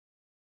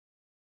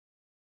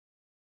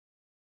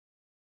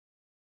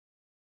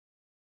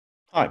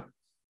Hi,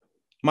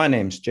 my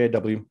name's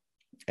JW,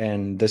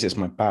 and this is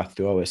my path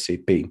to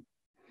OSCP.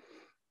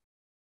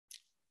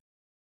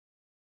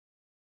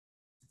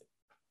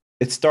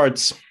 It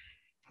starts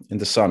in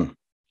the sun.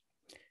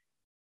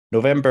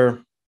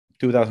 November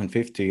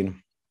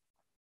 2015.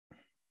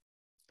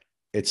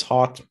 It's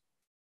hot.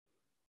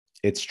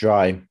 It's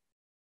dry.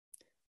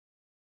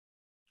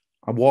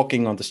 I'm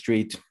walking on the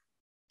street.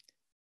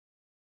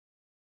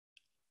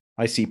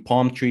 I see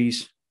palm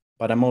trees,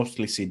 but I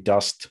mostly see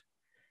dust.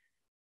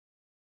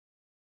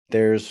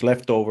 There's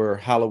leftover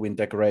Halloween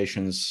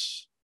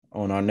decorations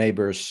on our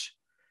neighbor's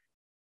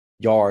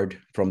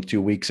yard from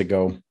 2 weeks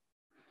ago.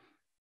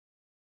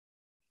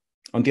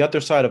 On the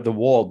other side of the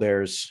wall,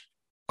 there's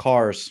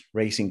cars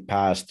racing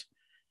past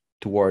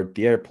toward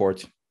the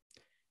airport,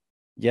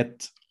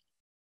 yet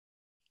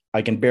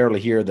I can barely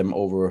hear them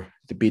over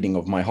the beating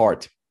of my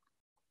heart.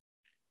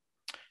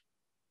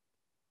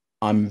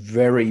 I'm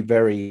very,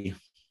 very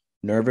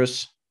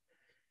nervous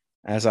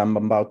as I'm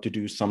about to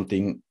do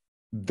something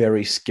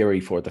very scary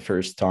for the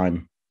first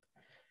time.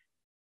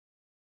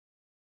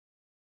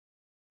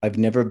 I've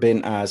never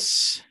been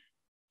as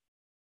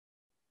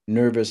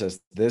nervous as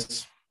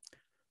this,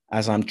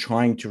 as I'm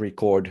trying to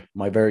record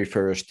my very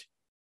first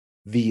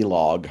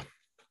vlog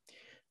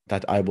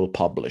that I will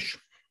publish.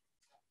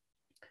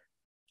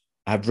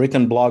 I've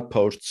written blog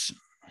posts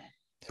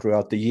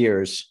throughout the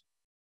years,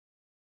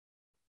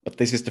 but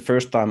this is the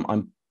first time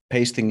I'm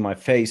pasting my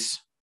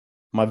face,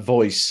 my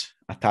voice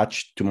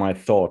attached to my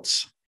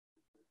thoughts,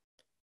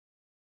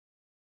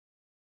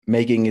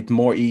 making it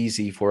more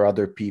easy for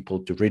other people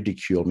to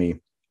ridicule me,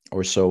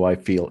 or so I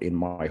feel in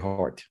my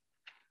heart.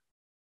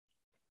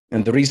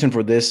 And the reason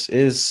for this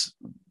is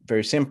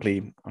very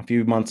simply, a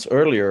few months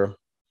earlier,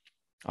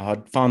 I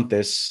had found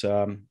this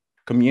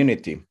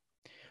community,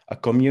 a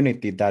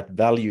community that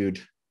valued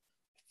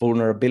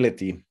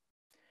vulnerability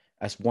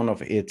as one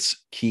of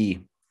its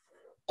key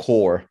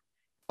core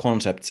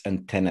concepts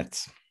and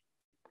tenets.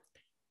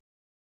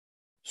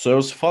 So I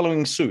was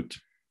following suit.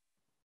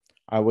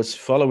 I was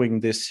following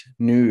this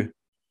new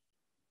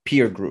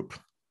peer group.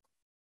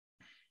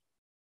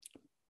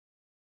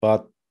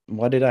 But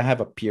why did I have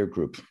a peer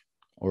group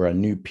or a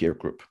new peer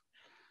group?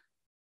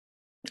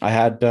 I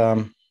had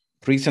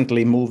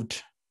recently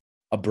moved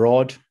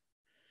abroad.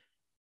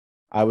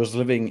 I was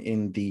living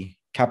in the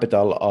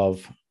capital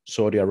of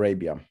Saudi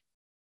Arabia.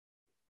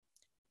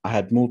 I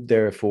had moved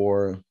there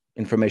for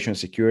information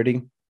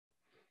security,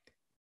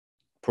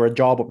 for a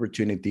job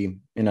opportunity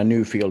in a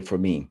new field for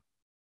me.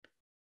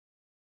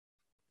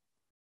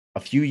 A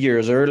few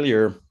years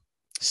earlier,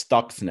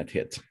 Stuxnet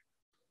hit.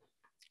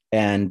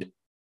 And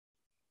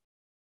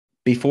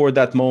before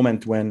that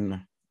moment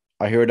when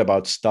I heard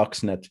about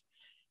Stuxnet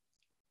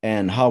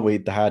and how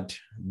it had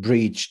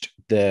breached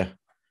the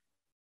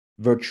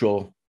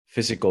virtual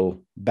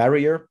physical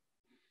barrier,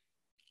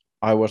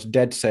 I was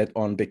dead set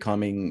on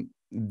becoming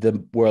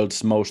the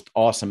world's most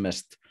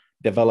awesomest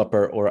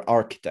developer or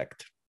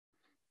architect.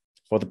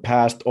 For the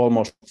past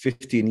almost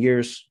 15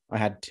 years, I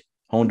had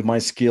honed my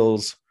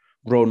skills,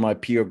 grown my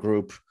peer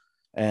group,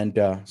 and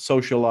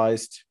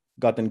socialized,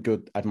 gotten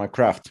good at my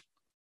craft.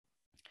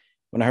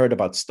 When I heard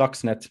about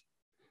Stuxnet,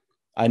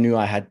 I knew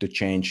I had to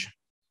change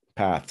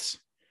paths.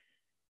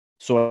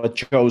 So I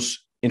chose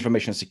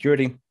information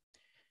security,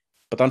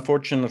 but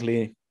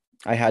unfortunately,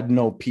 I had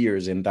no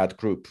peers in that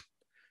group.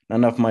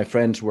 None of my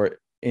friends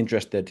were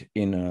interested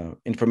in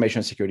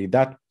information security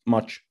that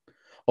much,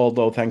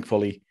 although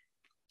thankfully,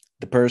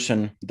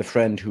 the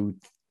friend who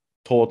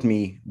taught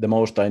me the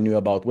most I knew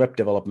about web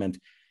development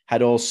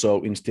had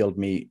also instilled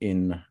me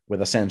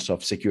with a sense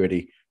of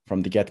security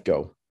from the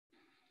get-go.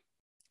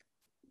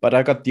 But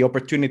I got the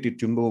opportunity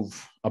to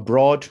move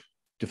abroad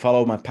to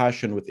follow my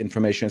passion with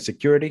information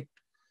security.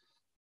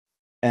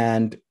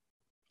 And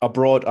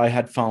abroad, I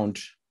had found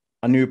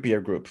a new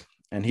peer group.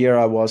 And here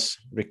I was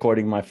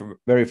recording my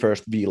very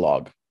first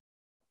vlog.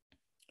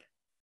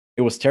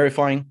 It was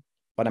terrifying,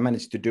 but I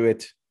managed to do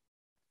it.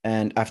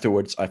 And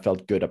afterwards, I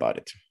felt good about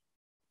it.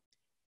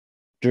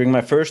 During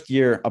my first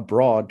year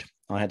abroad,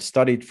 I had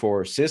studied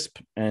for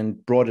CISP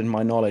and broadened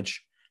my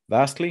knowledge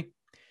vastly.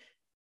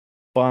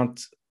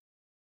 But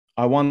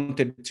I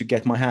wanted to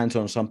get my hands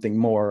on something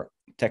more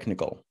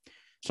technical,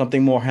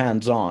 something more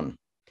hands-on.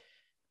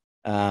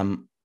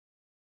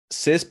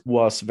 CISP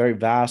was very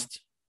vast,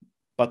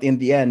 but in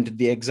the end,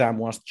 the exam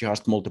was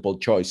just multiple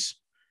choice.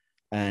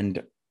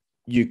 And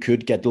you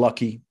could get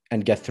lucky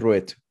and get through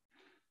it.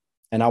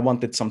 And I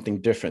wanted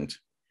something different.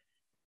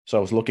 So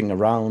I was looking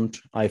around.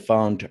 I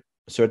found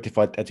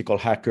certified ethical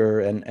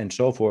hacker and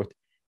so forth.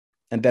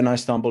 And then I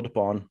stumbled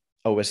upon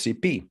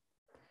OSCP.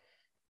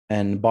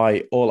 And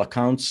by all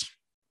accounts,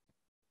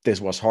 this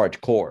was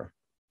hardcore,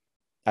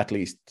 at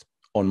least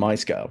on my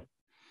scale.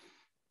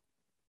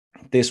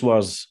 This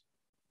was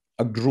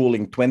a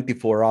grueling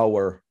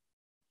 24-hour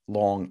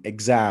long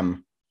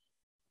exam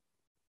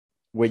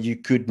where you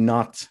could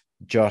not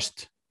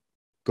just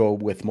go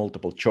with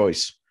multiple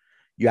choice.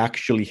 You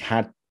actually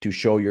had to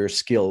show your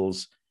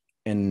skills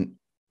and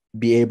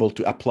be able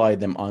to apply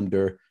them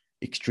under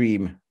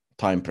extreme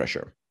time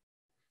pressure.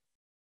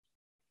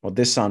 Well,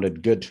 this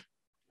sounded good.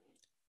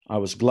 I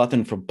was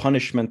glutton for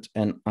punishment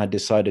and I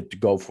decided to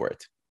go for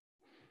it.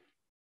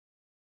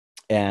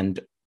 And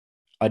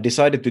I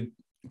decided to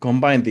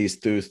combine these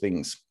two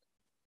things.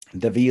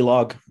 The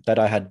vlog that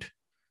I had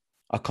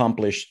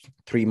accomplished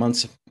 3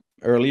 months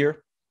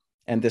earlier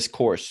and this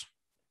course,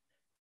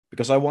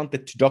 because I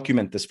wanted to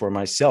document this for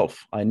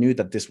myself. I knew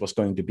that this was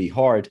going to be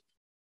hard,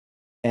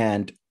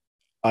 and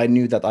I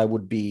knew that I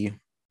would be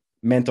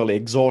mentally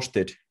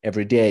exhausted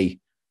every day.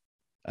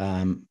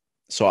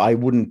 So I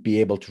wouldn't be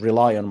able to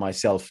rely on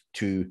myself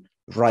to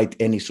write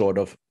any sort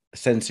of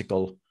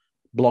sensical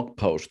blog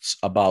posts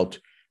about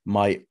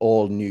my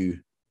all new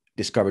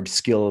discovered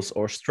skills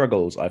or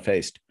struggles I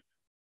faced.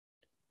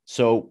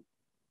 So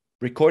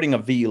recording a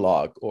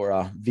vlog or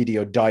a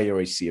video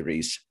diary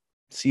series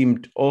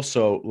seemed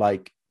also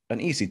like an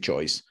easy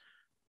choice,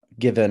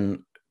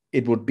 given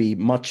it would be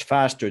much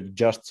faster to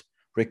just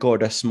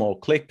record a small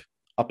clip,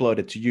 upload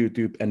it to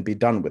YouTube, and be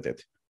done with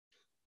it.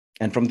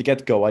 And from the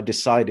get-go, I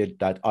decided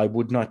that I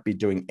would not be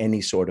doing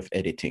any sort of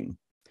editing,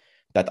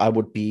 that I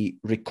would be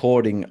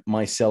recording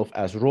myself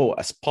as raw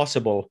as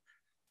possible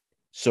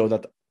so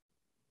that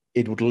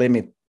it would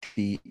limit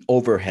the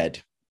overhead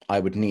I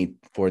would need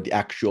for the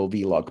actual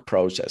vlog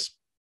process.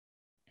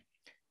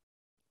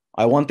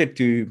 I wanted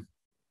to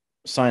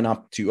sign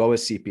up to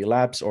OSCP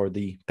labs, or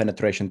the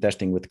penetration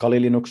testing with Kali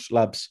Linux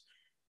labs,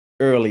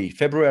 early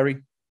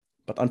February,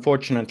 but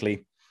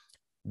unfortunately,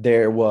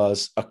 there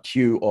was a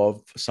queue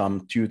of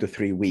some 2 to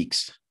 3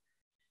 weeks.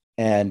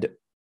 And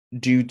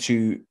due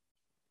to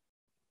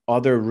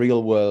other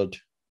real world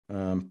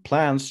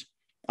plans,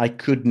 I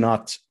could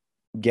not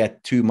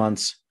get 2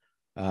 months.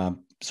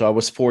 So I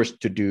was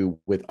forced to do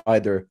with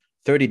either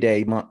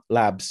 30-day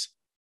labs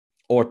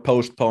or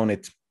postpone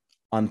it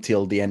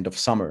until the end of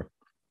summer.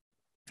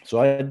 So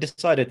I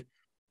decided,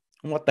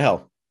 what the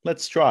hell,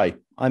 let's try.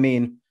 I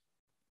mean,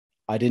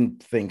 I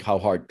didn't think how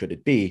hard could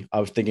it be.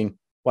 I was thinking,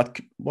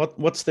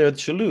 what's there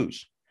to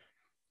lose?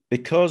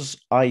 Because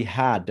I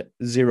had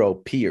 0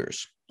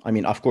 peers. I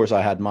mean, of course,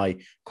 I had my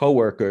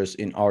coworkers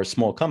in our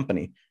small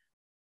company,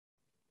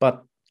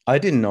 but I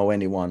didn't know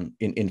anyone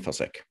in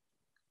InfoSec.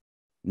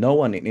 No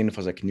one in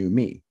InfoSec knew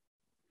me.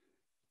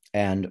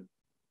 And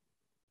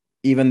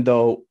even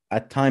though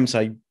at times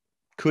I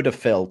could have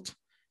felt,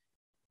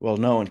 well,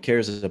 no one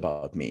cares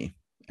about me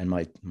and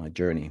my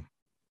journey,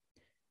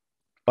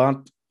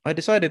 but I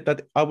decided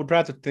that I would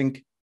rather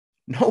think,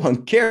 no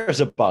one cares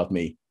about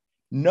me.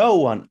 No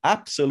one,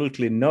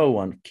 absolutely no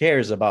one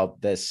cares about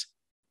this.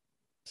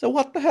 So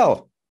what the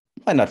hell?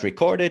 Why not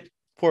record it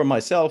for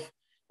myself?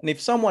 And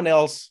if someone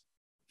else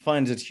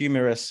finds it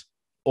humorous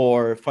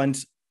or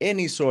finds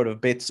any sort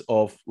of bits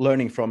of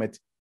learning from it,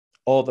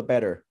 all the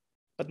better.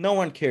 But no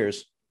one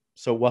cares.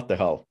 So what the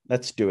hell?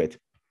 Let's do it.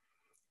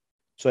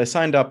 So I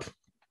signed up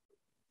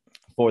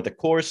for the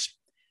course,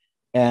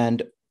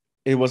 and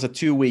it was a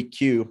 2-week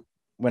queue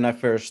when I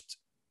first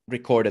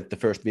recorded the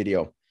first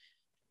video.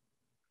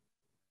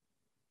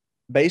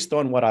 Based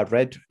on what I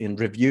read in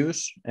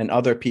reviews and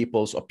other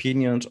people's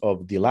opinions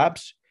of the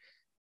labs,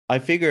 I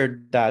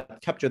figured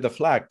that capture the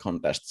flag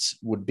contests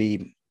would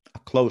be a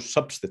close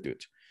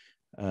substitute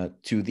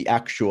to the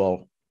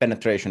actual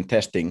penetration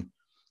testing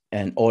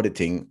and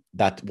auditing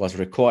that was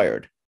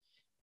required.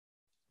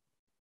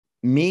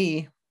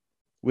 Me,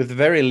 with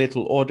very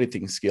little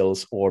auditing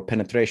skills or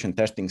penetration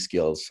testing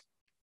skills,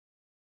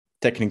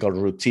 technical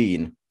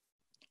routine,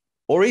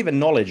 or even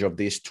knowledge of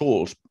these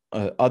tools,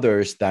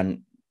 others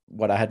than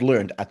what I had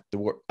learned at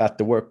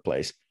the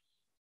workplace,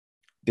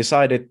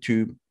 decided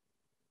to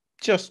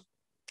just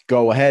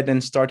go ahead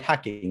and start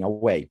hacking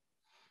away.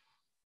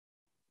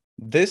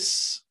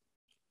 This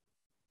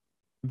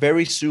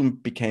very soon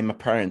became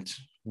apparent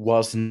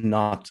was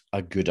not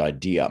a good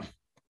idea.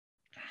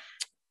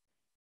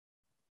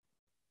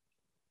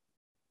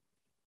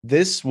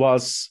 This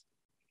was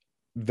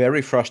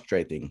very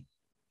frustrating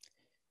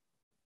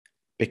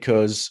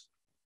because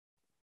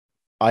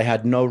I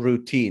had no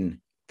routine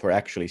for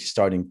actually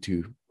starting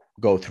to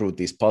go through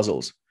these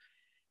puzzles.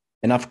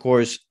 And of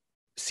course,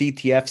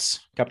 CTFs,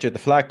 capture the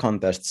flag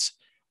contests,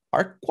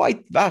 are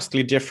quite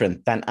vastly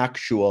different than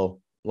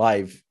actual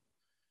live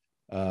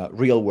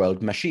real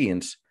world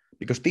machines,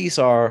 because these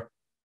are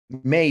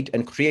made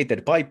and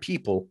created by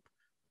people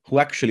who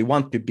actually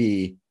want to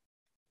be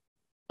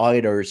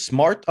either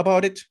smart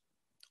about it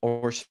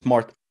or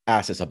smart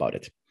asses about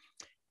it.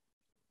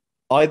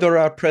 Either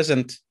are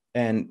present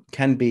and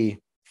can be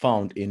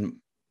found in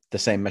the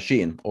same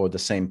machine or the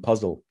same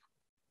puzzle.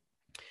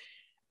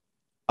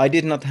 I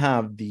did not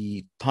have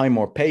the time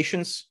or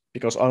patience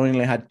because I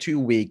only had 2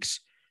 weeks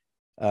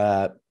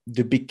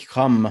to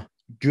become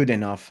good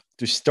enough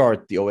to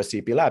start the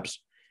OSCP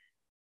labs.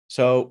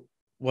 So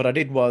what I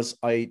did was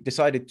I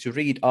decided to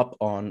read up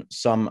on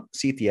some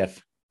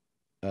CTF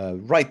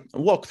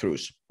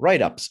walkthroughs,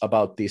 write-ups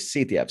about these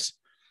CTFs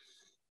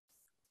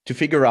to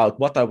figure out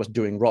what I was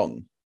doing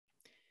wrong.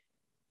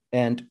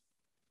 And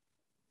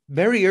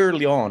very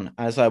early on,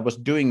 as I was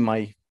doing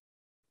my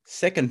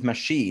second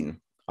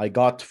machine, I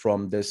got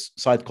from this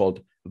site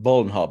called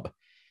Vulnerabilities,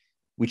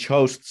 which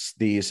hosts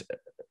these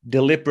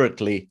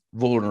deliberately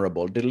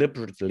vulnerable,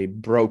 deliberately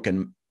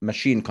broken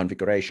machine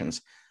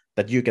configurations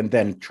that you can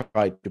then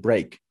try to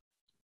break.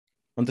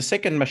 On the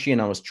second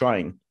machine I was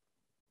trying,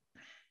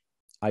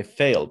 I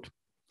failed.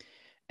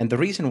 And the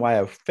reason why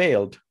I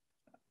failed,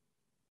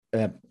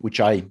 which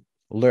I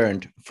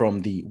learned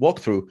from the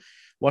walkthrough,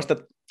 was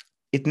that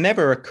it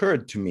never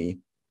occurred to me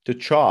to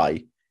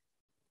try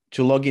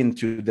to log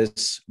into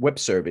this web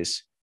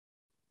service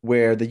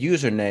where the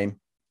username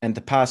and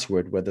the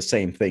password were the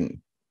same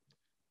thing.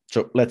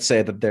 So let's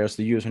say that there's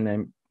the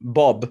username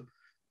Bob.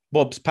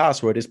 Bob's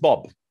password is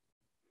Bob.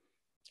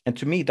 And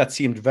to me, that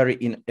seemed very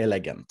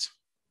inelegant.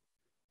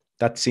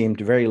 That seemed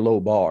very low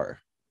bar.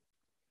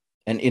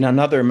 And in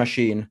another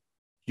machine,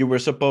 you were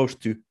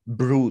supposed to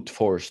brute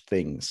force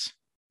things.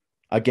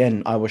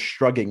 Again, I was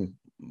shrugging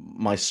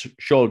my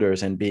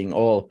shoulders and being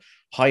all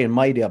high and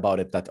mighty about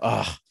it, that,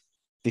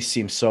 this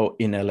seems so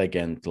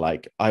inelegant.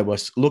 Like I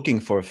was looking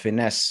for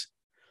finesse,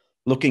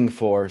 looking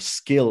for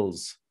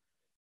skills.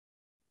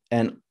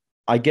 And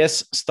I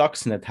guess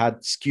Stuxnet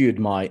had skewed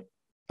my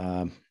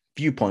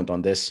viewpoint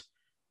on this,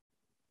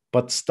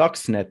 but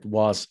Stuxnet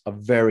was a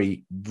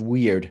very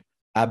weird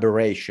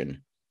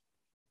aberration,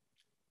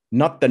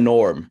 not the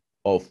norm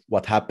of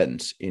what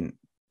happens in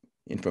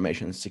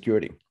information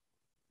security.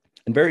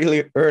 And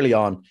very early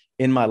on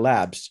in my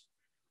labs,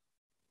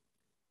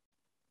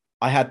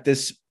 I had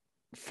this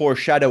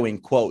foreshadowing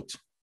quote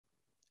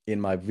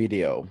in my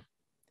video.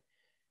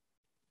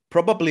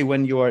 Probably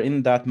when you are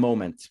in that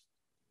moment,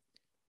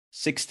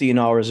 16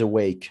 hours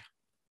awake,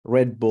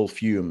 Red Bull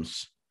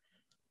fumes,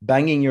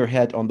 banging your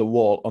head on the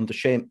wall on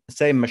the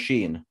same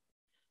machine,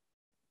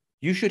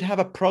 you should have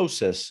a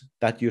process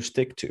that you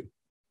stick to.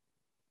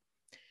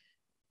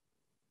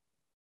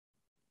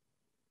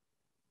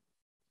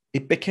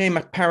 It became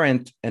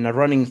apparent and a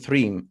running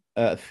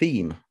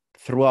theme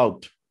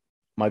throughout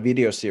my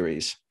video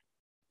series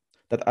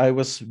that I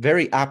was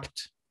very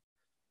apt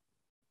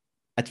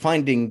at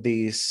finding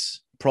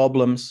these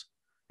problems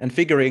and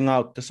figuring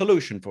out the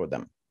solution for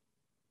them.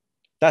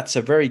 That's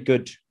a very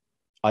good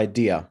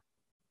idea.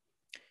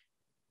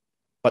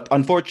 But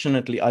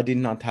unfortunately, I did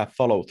not have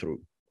follow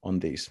through on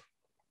these.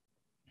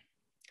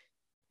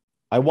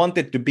 I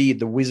wanted to be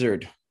the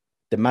wizard,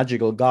 the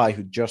magical guy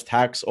who just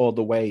hacks all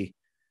the way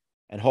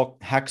and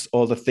hacks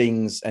all the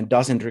things and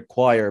doesn't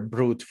require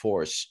brute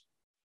force,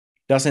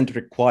 doesn't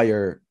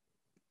require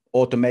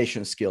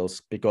automation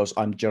skills because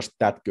I'm just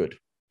that good.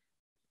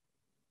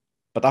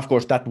 But of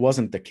course, that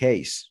wasn't the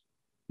case.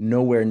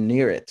 Nowhere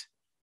near it.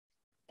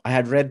 I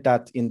had read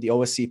that in the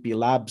OSCP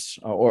labs,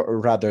 or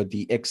rather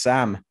the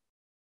exam,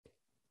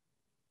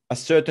 a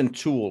certain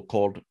tool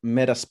called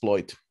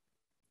Metasploit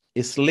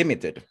is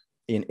limited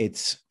in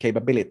its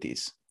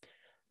capabilities.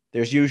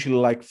 There's usually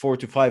like 4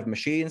 to 5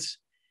 machines,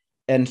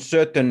 and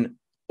certain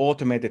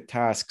automated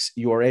tasks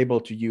you are able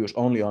to use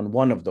only on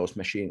one of those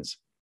machines.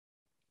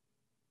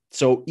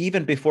 So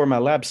even before my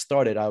lab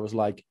started, I was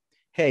like,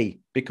 hey,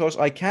 because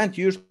I can't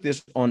use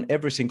this on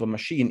every single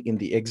machine in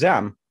the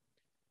exam,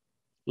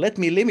 let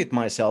me limit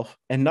myself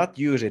and not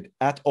use it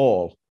at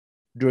all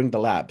during the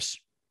labs,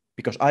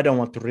 because I don't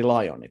want to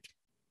rely on it.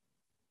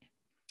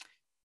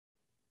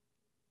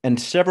 And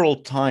several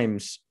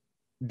times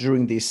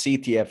during these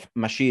CTF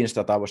machines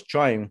that I was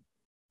trying,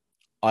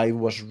 I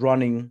was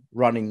running,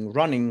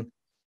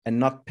 and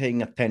not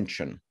paying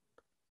attention.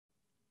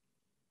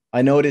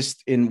 I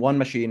noticed in one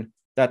machine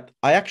that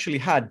I actually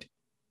had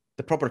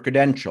the proper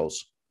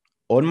credentials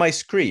on my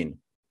screen.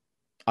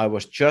 I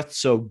was just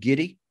so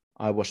giddy.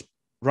 I was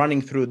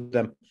running through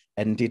them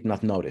and did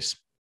not notice.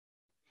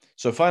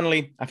 So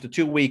finally, after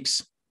 2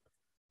 weeks,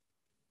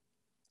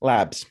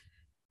 labs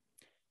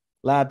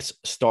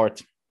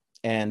start,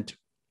 and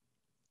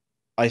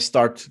I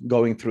start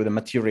going through the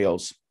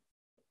materials.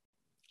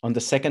 On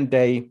the second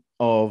day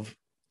of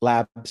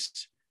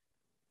labs,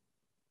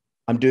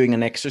 I'm doing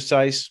an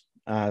exercise,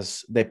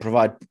 as they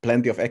provide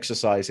plenty of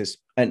exercises.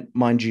 And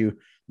mind you,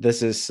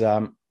 this is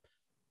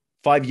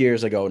 5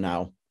 years ago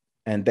now,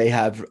 and they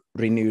have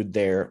renewed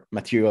their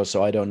material,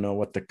 so I don't know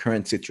what the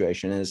current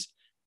situation is.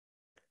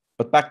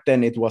 But back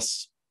then it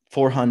was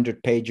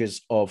 400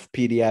 pages of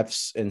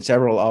PDFs and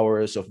several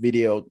hours of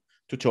video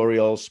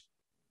tutorials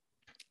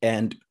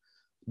and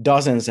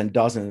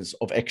dozens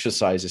of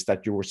exercises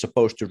that you were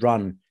supposed to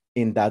run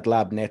in that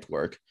lab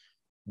network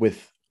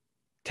with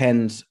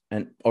tens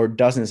or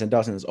dozens and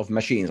dozens of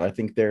machines. I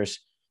think there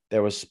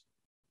was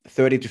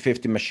 30 to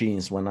 50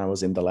 machines when I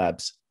was in the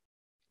labs.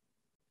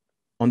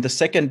 On the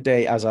second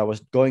day, as I was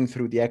going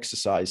through the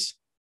exercise,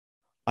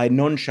 I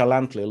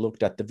nonchalantly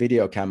looked at the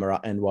video camera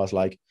and was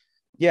like,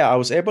 yeah, I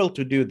was able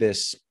to do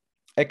this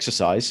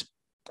exercise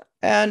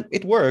and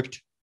it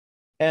worked.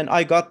 And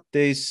I got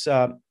this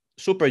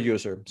super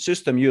user,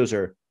 system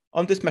user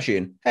on this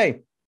machine.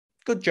 Hey,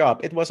 good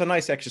job. It was a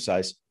nice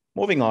exercise.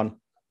 Moving on.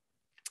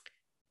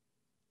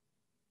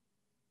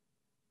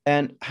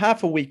 And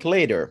half a week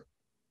later,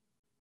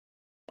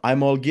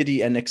 I'm all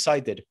giddy and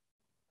excited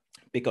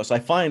because I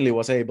finally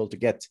was able to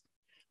get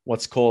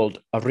what's called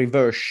a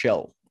reverse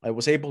shell. I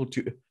was able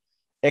to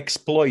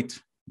exploit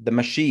the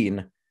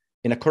machine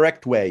in a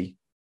correct way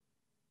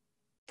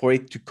for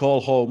it to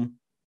call home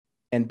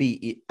and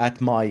be at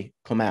my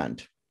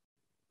command.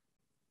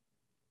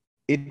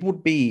 It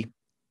would be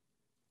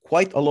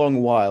quite a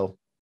long while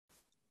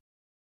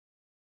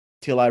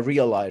till I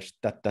realized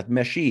that that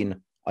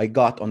machine I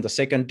got on the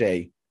second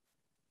day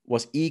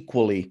was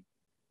equally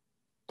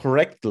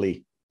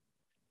correctly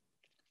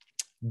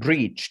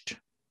breached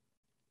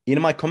in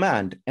my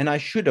command, and I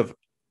should have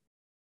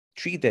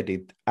treated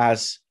it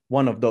as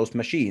one of those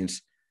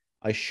machines.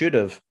 I should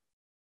have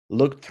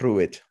looked through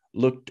it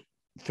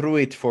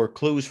for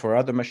clues for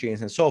other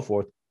machines and so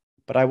forth,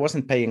 but I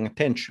wasn't paying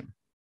attention.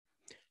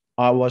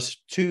 I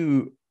was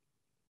too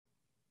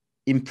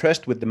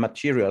impressed with the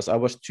materials. I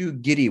was too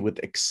giddy with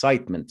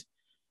excitement,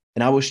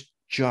 and I was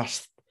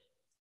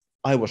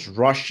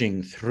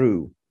rushing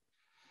through.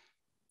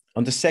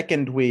 On the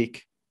second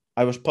week,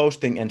 I was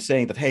posting and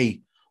saying that,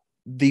 hey,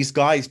 these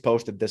guys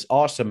posted this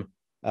awesome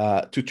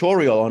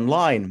tutorial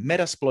online,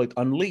 Metasploit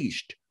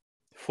Unleashed,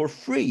 for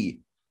free.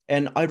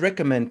 And I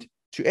recommend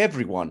to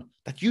everyone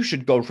that you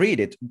should go read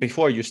it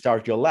before you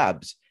start your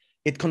labs.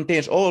 It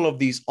contains all of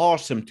these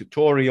awesome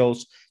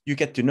tutorials. You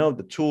get to know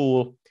the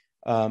tool.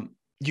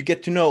 You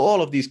get to know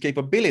all of these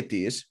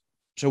capabilities.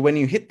 So when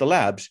you hit the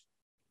labs,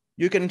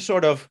 you can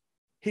sort of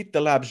hit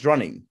the labs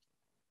running.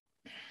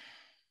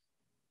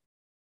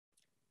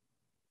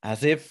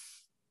 As if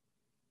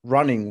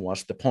running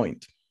was the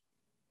point.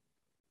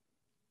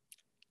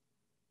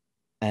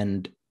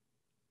 And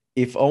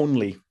if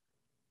only,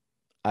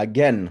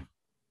 again,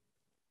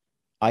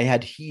 I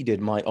had heeded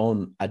my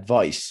own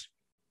advice.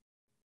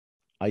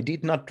 I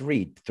did not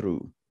read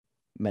through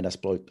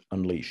Metasploit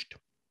Unleashed.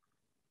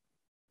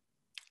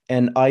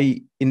 And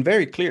I, in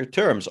very clear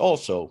terms,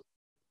 also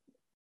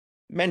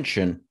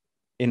mention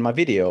in my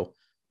video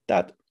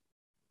that,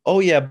 oh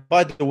yeah,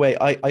 by the way,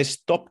 I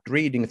stopped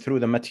reading through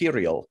the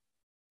material,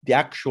 the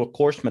actual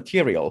course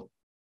material,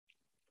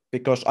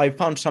 because I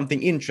found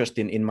something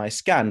interesting in my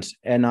scans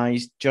and I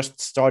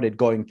just started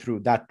going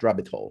through that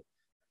rabbit hole.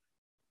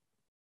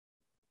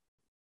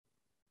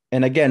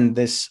 And again,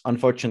 this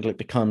unfortunately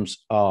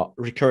becomes a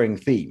recurring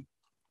theme.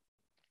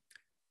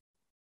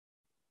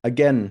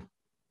 Again,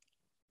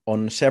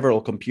 on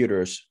several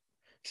computers,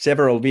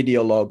 several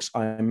video logs,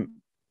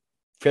 I'm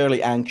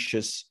fairly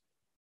anxious,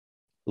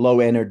 low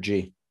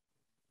energy,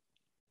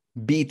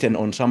 beaten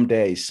on some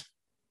days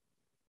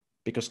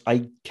because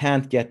I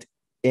can't get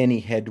any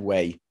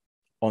headway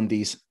on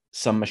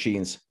some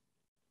machines.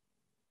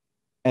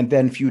 And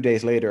then a few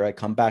days later, I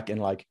come back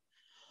and like,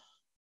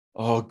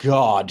 oh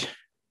God,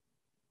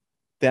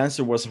 the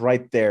answer was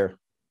right there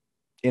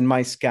in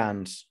my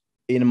scans,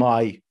 in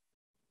my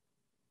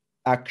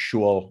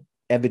actual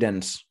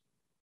evidence,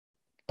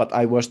 but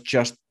I was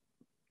just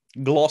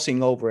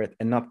glossing over it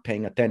and not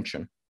paying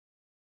attention.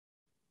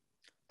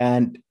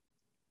 And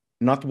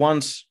not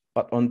once,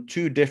 but on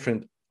two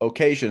different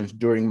occasions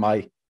during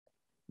my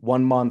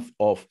 1 month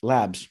of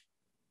labs,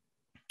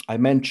 I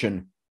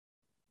mentioned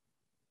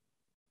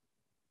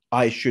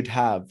I should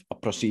have a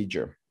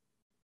procedure.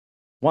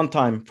 One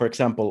time, for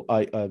example,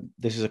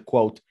 this is a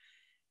quote,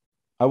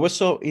 I was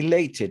so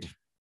elated,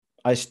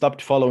 I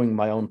stopped following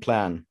my own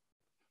plan.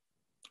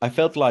 I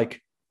felt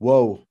like,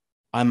 whoa,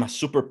 I'm a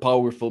super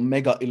powerful,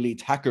 mega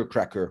elite hacker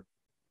cracker.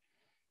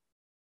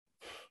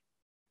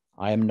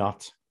 I am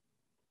not.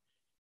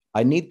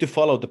 I need to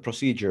follow the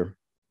procedure.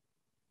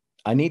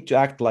 I need to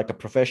act like a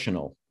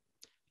professional,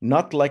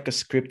 not like a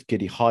script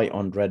kiddie high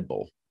on Red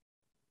Bull,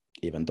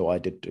 even though I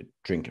did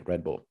drink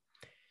Red Bull.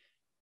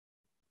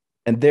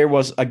 And there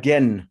was,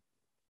 again,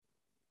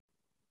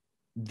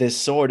 this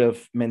sort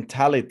of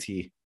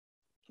mentality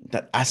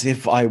that as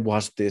if I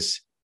was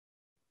this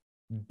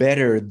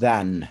better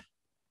than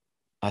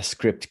a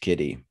script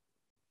kiddie,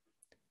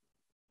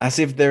 as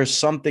if there's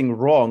something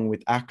wrong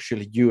with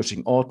actually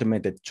using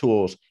automated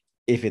tools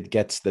if it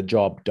gets the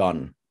job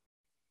done.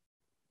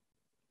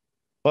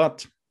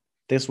 But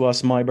this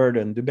was my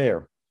burden to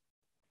bear.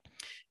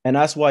 And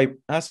as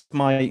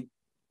my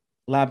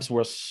labs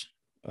was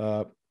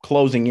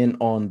closing in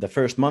on the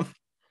first month,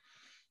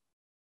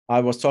 I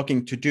was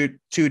talking to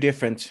two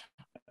different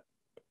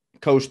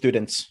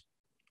co-students.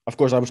 Of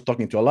course, I was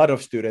talking to a lot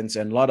of students,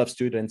 and a lot of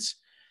students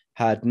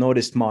had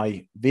noticed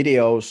my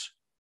videos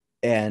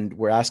and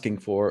were asking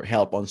for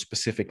help on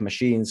specific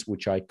machines,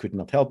 which I could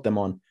not help them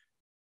on.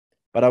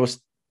 But I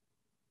was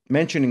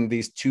mentioning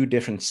these two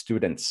different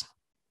students.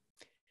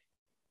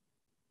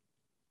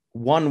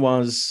 One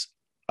was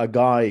a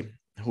guy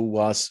who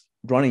was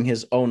running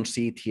his own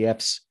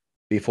CTFs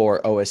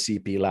before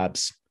OSCP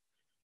labs.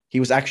 He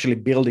was actually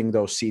building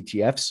those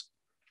CTFs,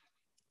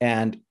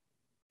 and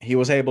he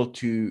was able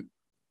to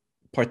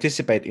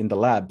participate in the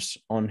labs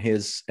on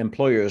his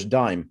employer's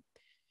dime.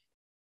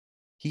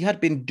 He had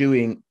been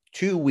doing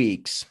 2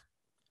 weeks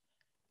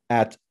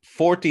at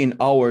 14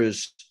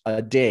 hours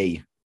a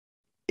day,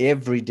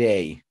 every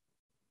day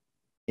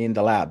in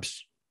the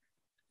labs.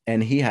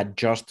 And he had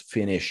just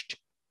finished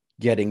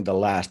getting the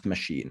last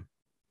machine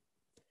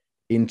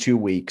in 2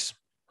 weeks.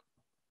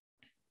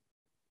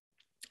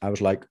 I was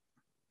like,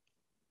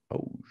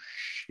 Oh,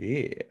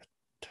 shit.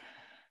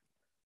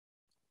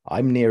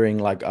 I'm nearing,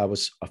 like, I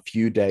was a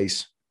few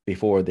days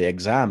before the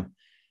exam,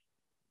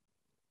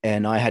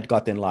 and I had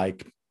gotten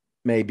like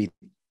maybe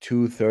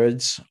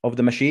 2/3 of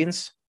the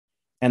machines,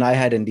 and I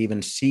hadn't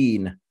even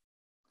seen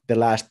the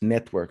last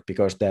network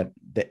because the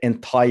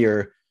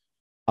entire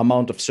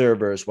amount of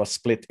servers was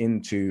split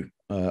into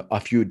a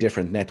few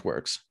different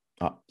networks,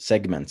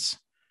 segments,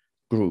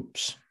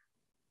 groups.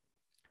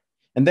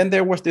 And then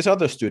there was this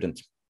other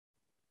student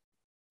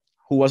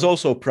who was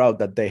also proud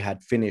that they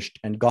had finished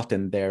and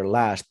gotten their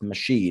last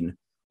machine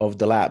of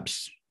the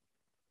labs.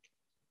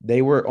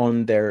 They were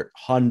on their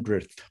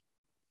 100th,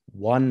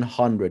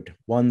 100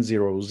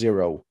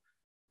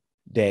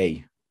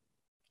 day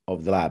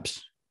of the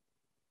labs.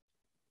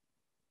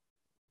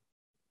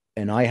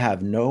 And I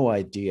have no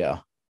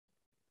idea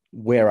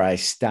where I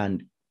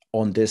stand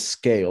on this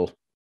scale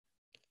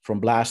from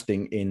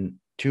blasting in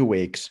 2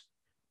 weeks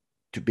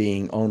to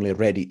being only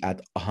ready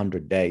at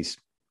 100 days.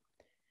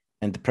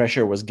 And the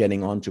pressure was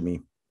getting onto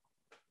me.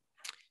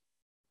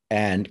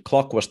 And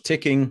clock was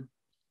ticking.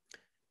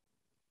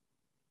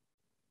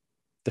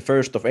 The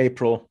 1st of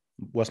April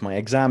was my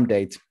exam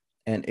date,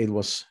 and it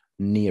was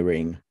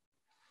nearing.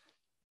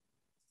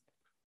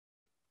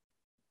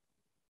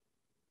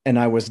 And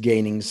I was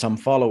gaining some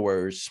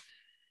followers,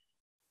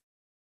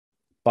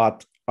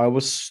 but I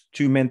was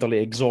too mentally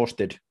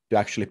exhausted to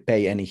actually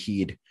pay any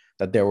heed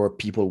that there were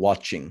people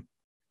watching.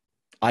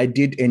 I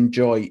did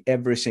enjoy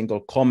every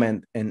single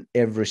comment, and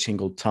every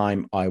single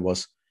time I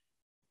was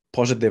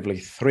positively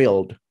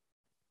thrilled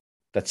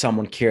that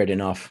someone cared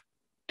enough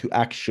to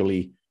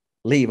actually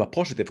leave a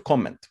positive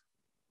comment.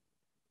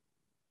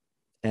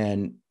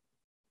 And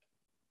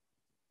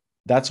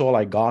that's all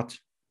I got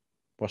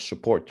was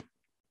support.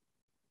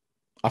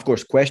 Of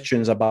course,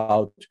 questions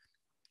about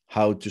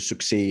how to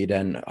succeed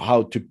and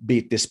how to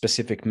beat this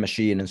specific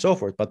machine and so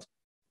forth, but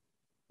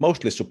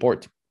mostly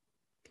support.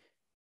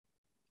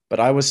 But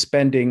I was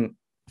spending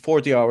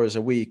 40 hours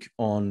a week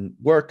on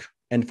work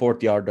and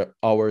 40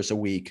 hours a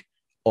week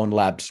on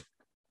labs.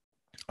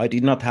 I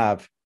did not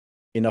have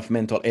enough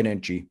mental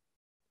energy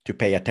to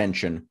pay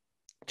attention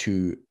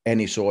to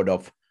any sort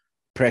of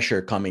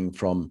pressure coming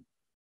from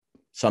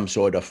some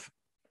sort of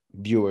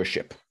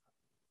viewership.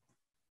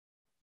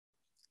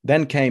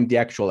 Then came the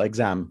actual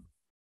exam.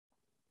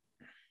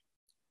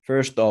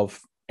 1st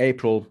of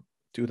April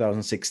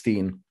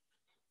 2016,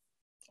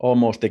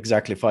 almost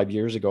exactly 5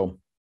 years ago.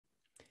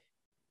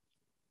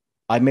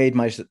 I made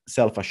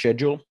myself a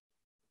schedule.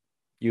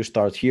 You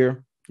start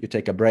here, you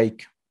take a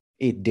break,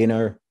 eat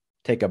dinner,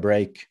 take a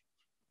break,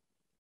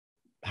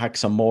 hack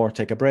some more,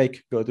 take a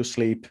break, go to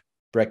sleep,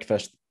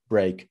 breakfast,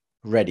 break,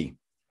 ready.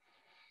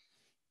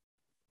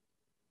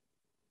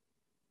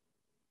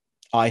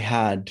 I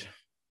had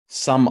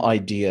some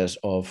ideas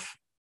of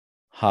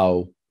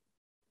how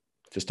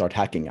to start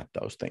hacking at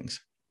those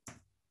things.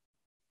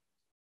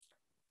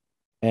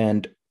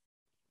 And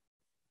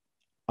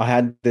I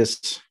had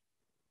this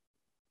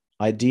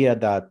idea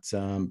that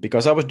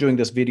because I was doing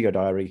this video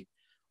diary,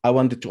 I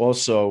wanted to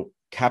also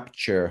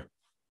capture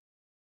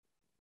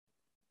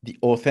the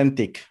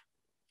authentic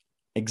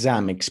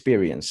exam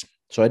experience.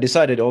 So I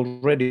decided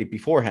already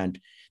beforehand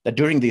that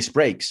during these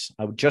breaks,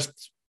 I would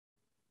just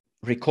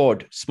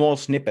record small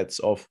snippets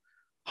of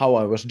how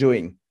I was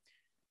doing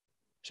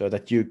so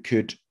that you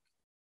could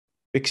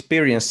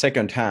experience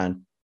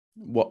secondhand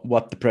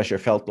what the pressure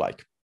felt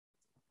like.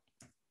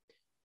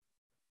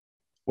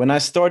 When I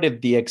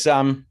started the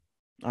exam,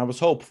 I was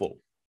hopeful.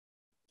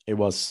 It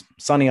was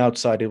sunny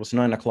outside. It was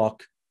 9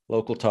 o'clock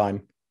local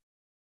time.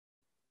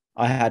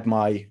 I had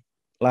my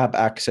lab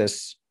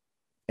access,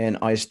 and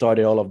I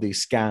started all of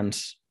these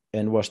scans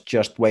and was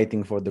just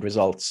waiting for the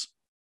results.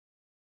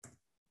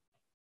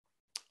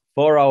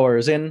 4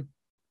 hours in,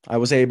 I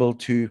was able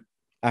to,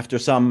 after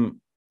some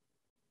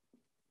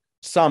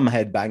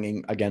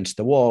headbanging against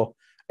the wall,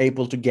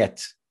 able to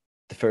get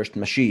the first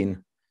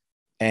machine,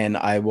 and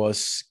I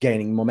was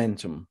gaining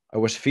momentum. I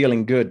was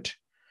feeling good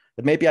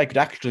that maybe I could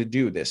actually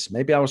do this.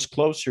 Maybe I was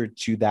closer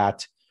to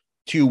that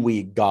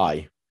 2-week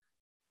guy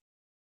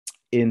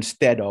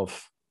instead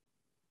of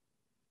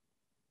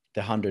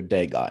the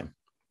 100-day guy.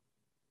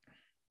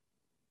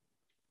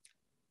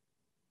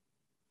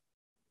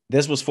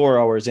 This was 4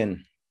 hours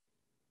in.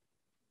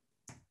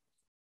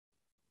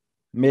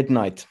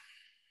 Midnight.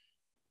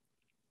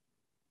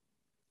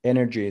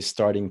 Energy is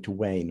starting to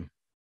wane.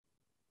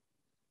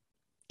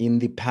 In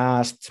the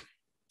past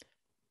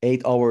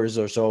 8 hours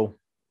or so,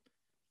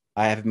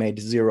 I have made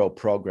zero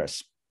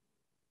progress.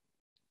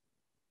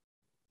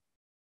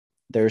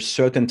 There's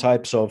certain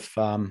types of,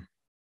 or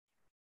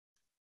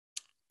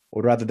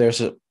rather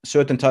there's a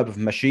certain type of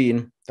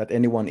machine that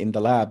anyone in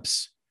the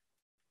labs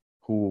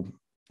who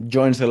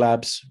joins the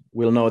labs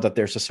will know that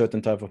there's a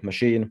certain type of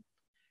machine.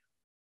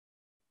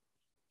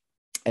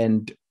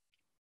 And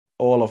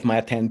all of my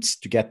attempts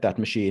to get that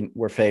machine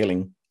were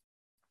failing.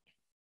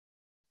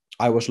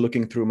 I was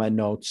looking through my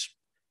notes.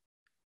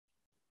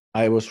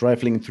 I was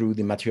rifling through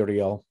the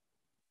material.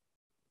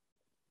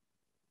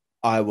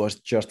 I was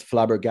just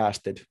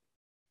flabbergasted.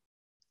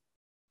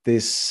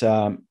 this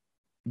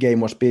game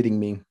was beating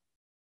me,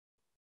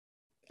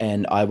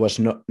 and I was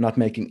not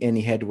making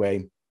any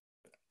headway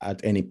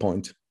at any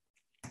point.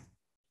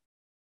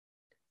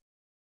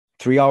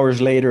 3 hours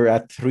later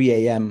at 3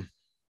 a.m.,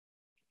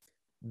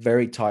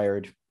 very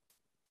tired,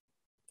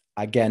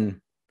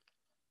 again,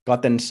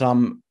 gotten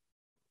some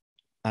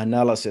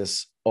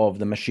analysis of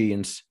the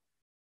machines,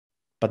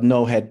 but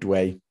no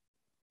headway,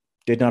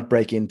 did not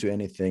break into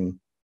anything,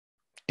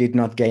 did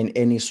not gain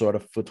any sort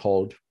of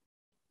foothold.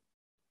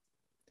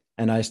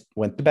 And I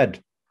went to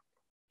bed.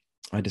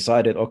 I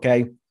decided,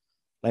 okay,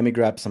 let me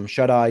grab some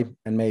shut-eye,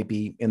 and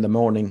maybe in the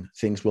morning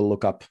things will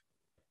look up.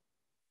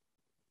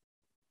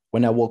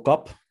 When I woke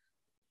up,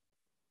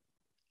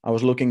 I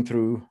was looking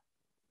through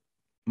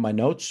my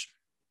notes,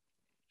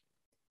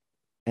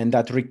 and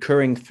that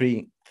recurring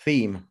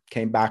theme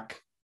came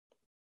back.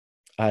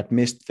 I had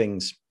missed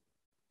things.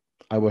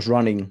 I was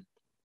running.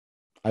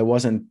 I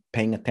wasn't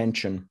paying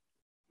attention.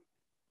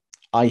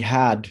 I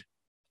had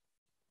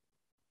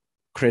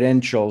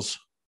credentials,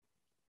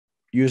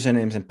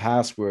 usernames and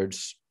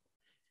passwords,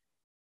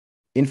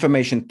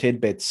 information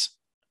tidbits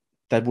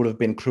that would have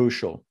been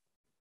crucial.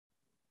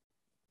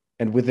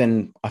 And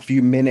within a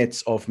few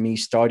minutes of me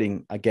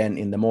starting again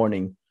in the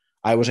morning,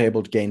 I was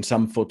able to gain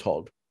some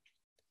foothold.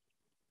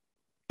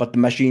 But the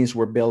machines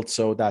were built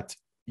so that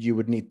you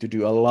would need to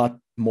do a lot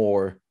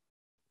more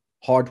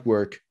hard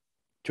work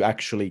to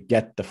actually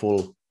get the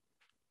full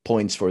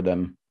points for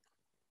them.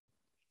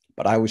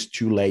 But I was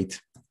too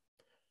late.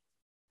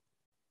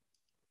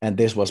 And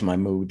this was my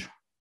mood.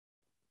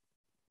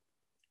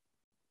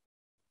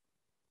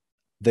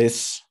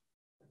 This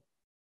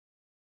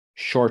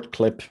short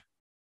clip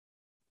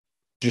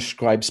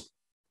describes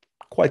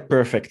quite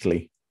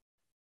perfectly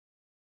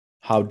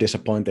how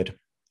disappointed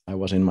I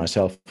was in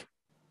myself.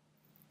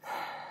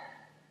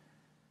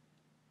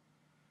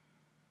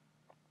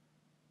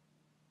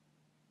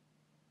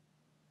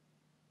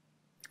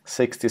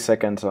 "60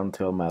 seconds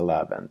until my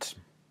lab ends."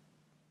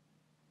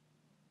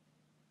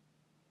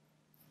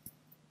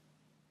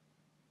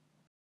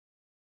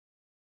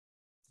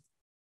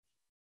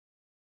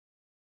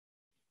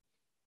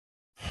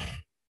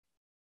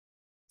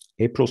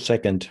 April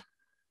 2nd,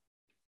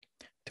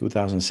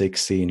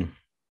 2016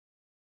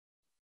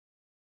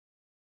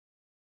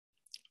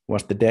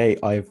 was the day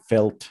I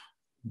felt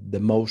the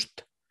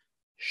most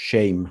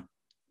shame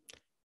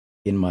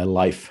in my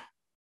life,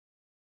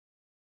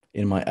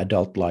 in my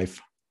adult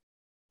life.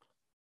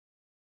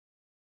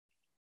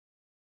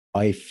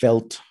 I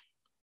felt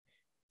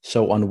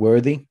so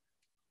unworthy,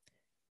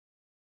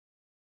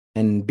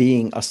 and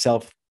being a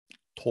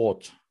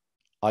self-taught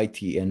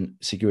IT and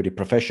security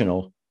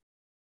professional,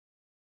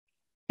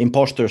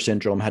 imposter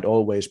syndrome had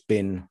always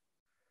been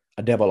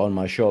a devil on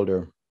my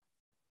shoulder.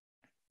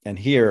 And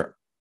here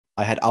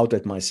I had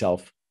outed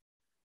myself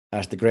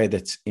as the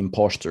greatest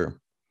imposter.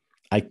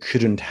 I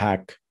couldn't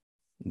hack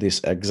this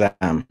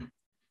exam.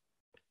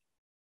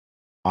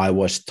 I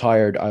was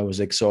tired, I was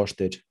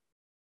exhausted,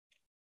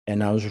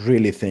 and I was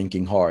really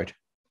thinking hard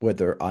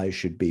whether I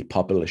should be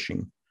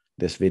publishing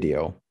this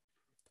video,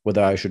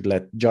 whether I should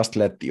just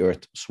let the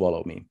earth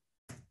swallow me.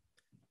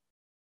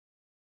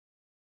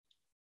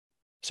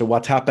 So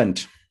what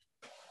happened?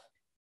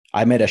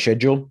 I made a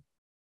schedule.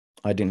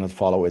 I did not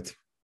follow it.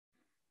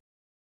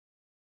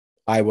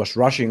 I was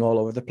rushing all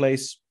over the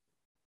place.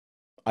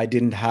 I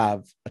didn't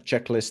have a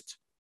checklist.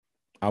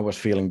 I was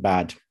feeling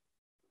bad.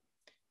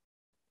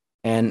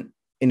 And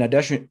in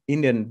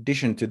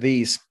addition to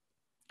these,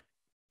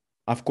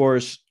 of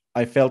course,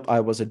 I felt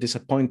I was a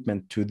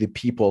disappointment to the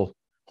people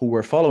who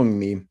were following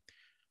me,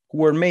 who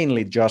were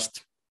mainly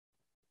just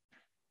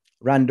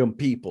random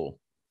people,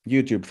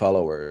 YouTube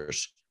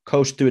followers,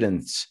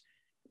 co-students,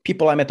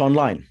 people I met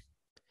online.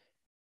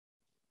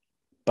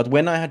 But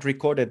when I had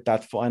recorded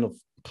that final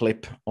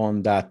clip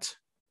on that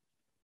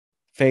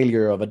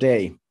failure of a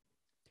day,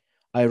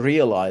 I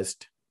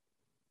realized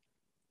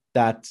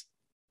that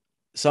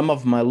some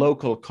of my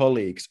local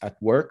colleagues at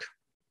work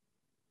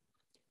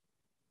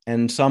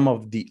and some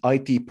of the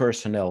IT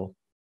personnel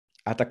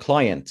at a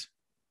client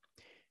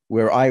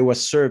where I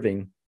was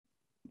serving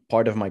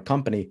part of my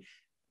company,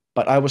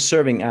 but I was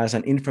serving as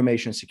an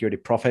information security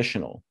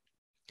professional.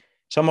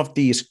 Some of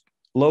these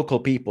local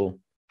people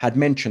had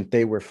mentioned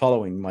they were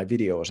following my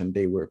videos and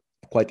they were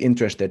quite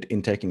interested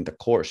in taking the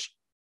course.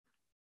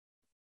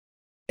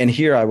 And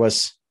here I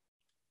was,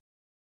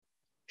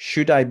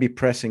 should I be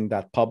pressing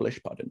that publish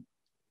button?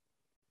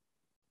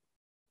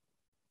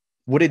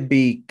 Would it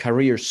be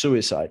career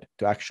suicide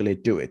to actually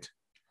do it?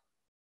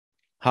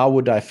 How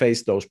would I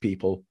face those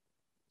people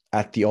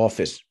at the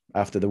office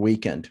after the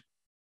weekend,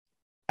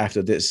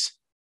 after this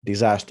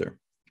disaster?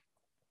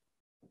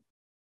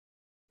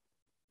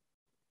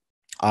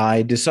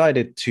 I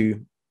decided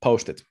to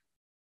post it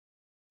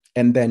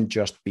and then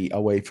just be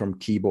away from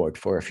keyboard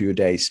for a few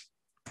days.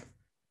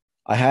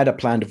 I had a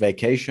planned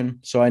vacation,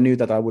 so I knew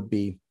that I would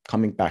be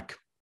coming back.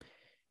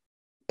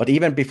 But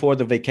even before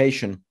the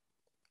vacation,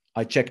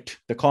 I checked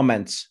the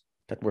comments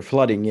that were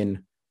flooding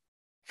in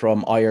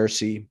from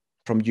IRC,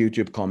 from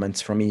YouTube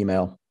comments, from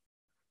email.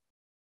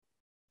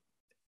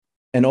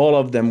 And all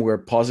of them were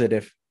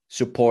positive,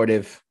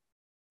 supportive,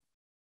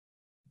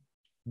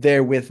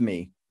 there with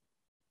me.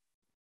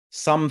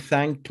 Some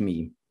thanked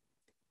me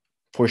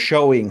for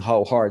showing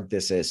how hard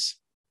this is.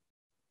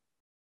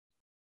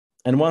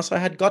 And once I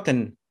had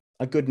gotten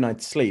a good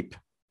night's sleep,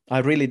 I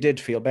really did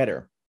feel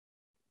better.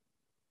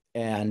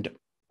 And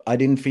I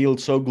didn't feel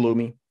so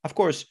gloomy. Of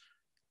course,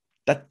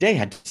 that day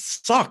had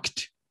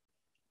sucked.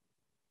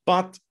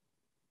 But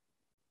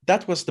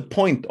that was the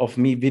point of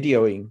me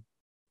videoing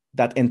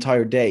that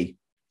entire day,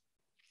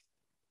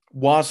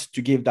 was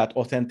to give that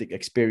authentic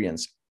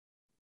experience.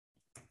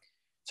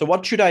 So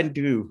what should I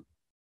do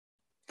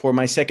for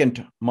my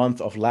second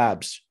month of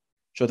labs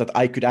so that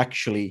I could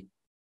actually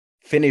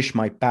finish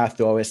my path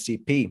to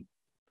OSCP?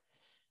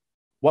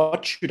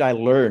 What should I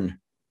learn?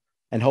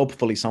 And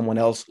hopefully someone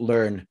else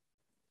learn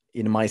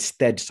in my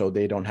stead so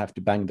they don't have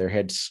to bang their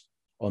heads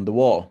on the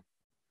wall.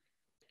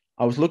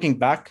 I was looking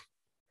back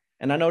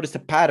and I noticed a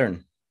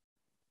pattern.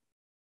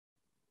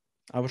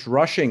 I was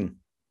rushing.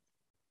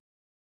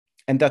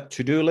 And that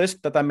to-do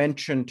list that I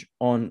mentioned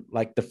on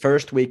like the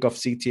first week of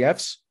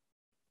CTFs,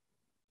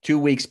 2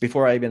 weeks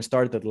before I even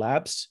started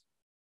labs,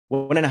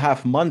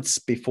 1.5 months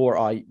before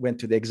I went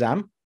to the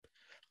exam,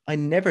 I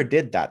never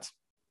did that.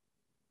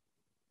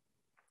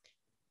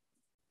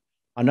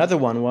 Another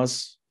one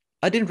was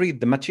I didn't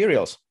read the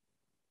materials.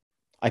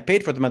 I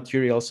paid for the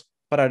materials,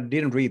 but I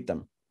didn't read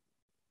them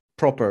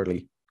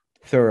properly,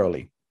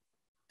 thoroughly.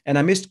 And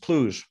I missed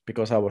clues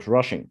because I was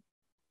rushing.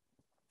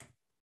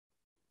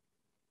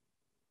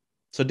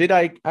 So did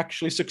I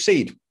actually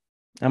succeed?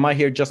 Am I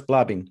here just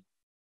blabbing?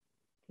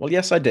 Well,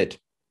 yes, I did.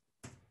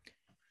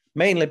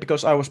 Mainly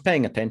because I was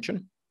paying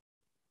attention.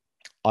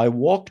 I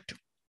walked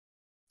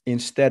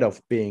instead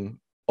of being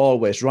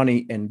always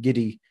runny and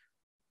giddy,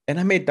 and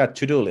I made that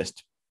to-do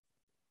list.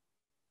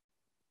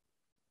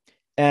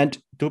 And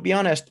to be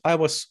honest, I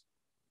was,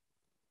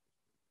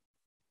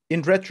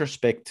 in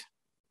retrospect,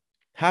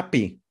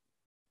 happy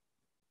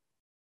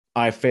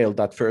I failed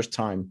that first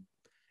time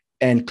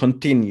and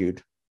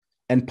continued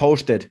and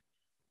posted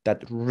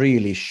that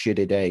really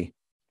shitty day.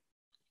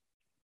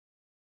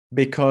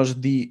 Because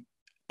the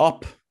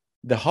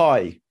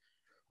high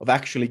of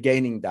actually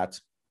gaining that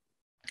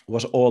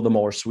was all the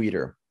more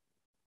sweeter.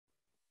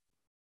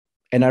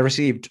 And I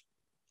received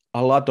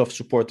a lot of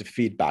supportive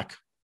feedback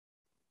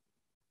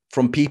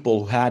from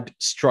people who had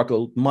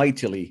struggled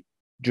mightily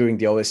during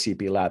the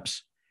OSCP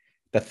labs,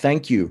 that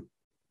thank you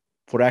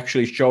for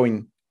actually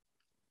showing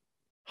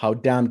how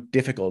damn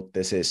difficult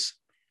this is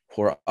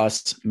for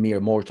us mere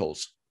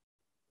mortals.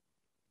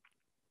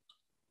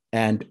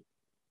 And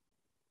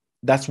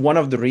that's one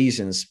of the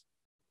reasons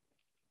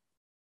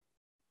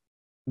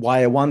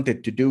why I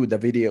wanted to do the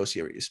video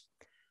series.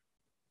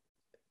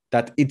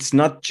 That it's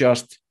not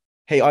just,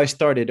 hey, I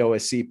started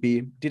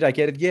OSCP. Did I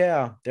get it?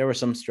 Yeah, there were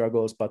some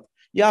struggles, but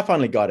yeah, I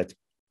finally got it.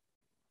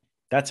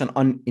 That's an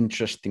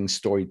uninteresting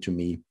story to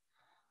me.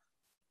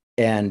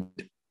 And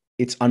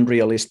it's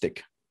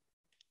unrealistic.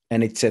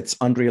 And it sets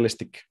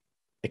unrealistic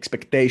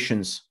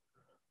expectations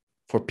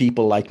for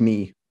people like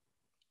me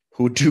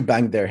who do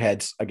bang their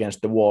heads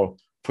against the wall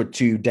for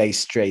 2 days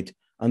straight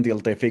until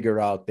they figure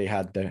out they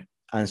had the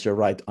answer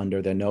right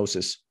under their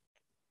noses.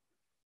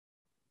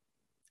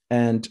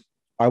 And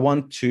I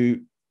want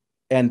to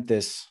end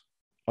this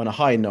on a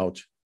high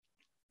note,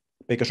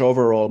 because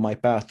overall my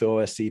path to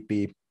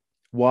OSCP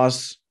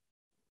was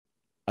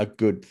a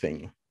good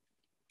thing.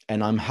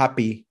 And I'm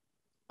happy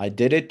I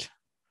did it,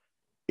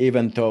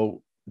 even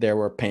though there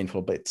were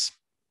painful bits.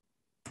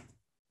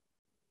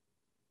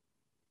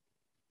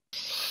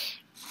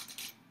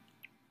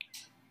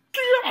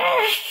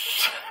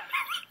 Yes!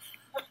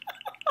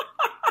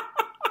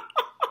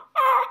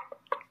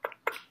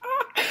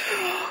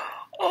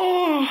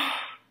 Oh.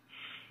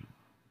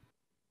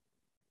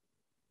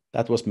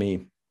 That was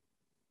me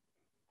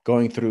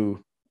going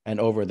through and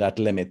over that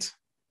limit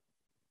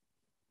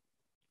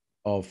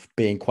of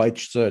being quite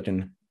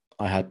certain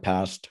I had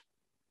passed.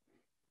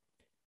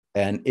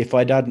 And if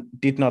I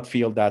did not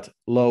feel that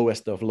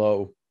lowest of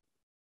low,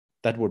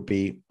 that would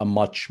be a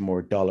much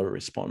more duller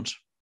response.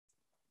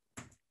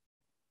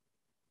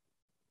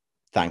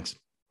 Thanks.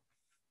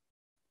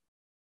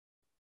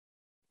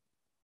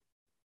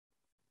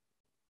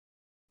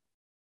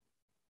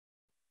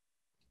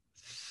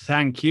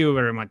 Thank you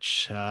very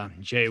much,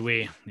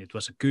 JW. It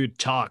was a good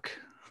talk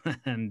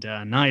and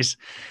nice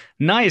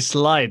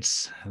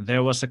slides.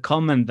 There was a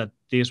comment that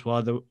these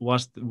were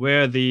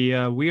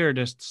the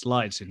weirdest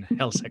slides in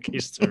HelSec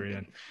history,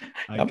 and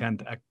I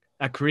can't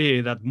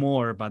agree that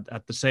more. But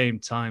at the same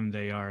time,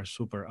 they are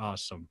super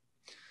awesome.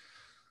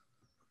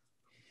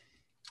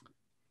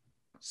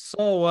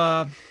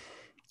 So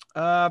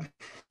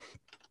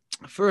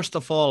first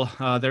of all,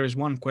 there is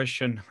one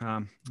question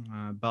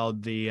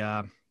about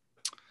the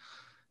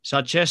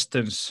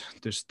suggestions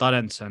to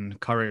students and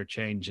career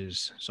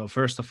changes. So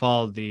first of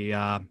all,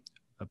 the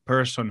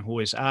person who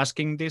is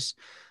asking this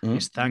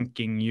is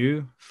thanking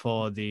you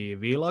for the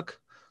vlog.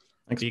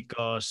 Thanks.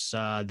 because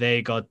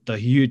they got the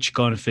huge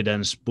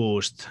confidence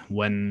boost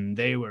when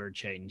they were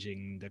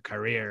changing the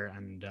career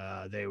and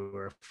they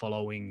were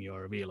following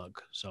your vlog.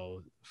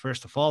 So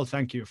first of all,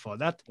 thank you for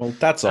that. Well,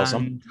 that's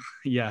awesome. And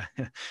yeah,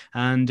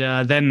 and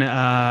then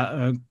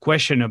a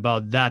question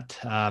about that.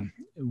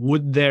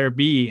 Would there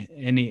be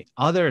any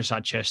other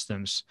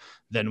suggestions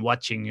than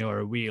watching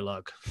your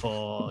vlog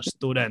for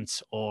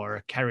students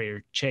or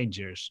career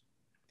changers?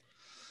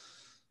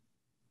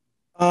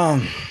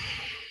 Um,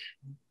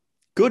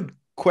 Good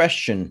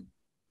question.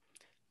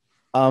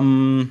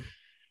 Um,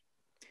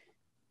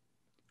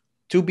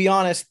 to be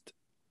honest,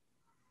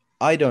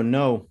 I don't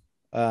know.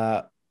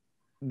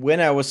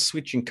 When I was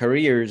switching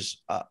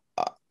careers,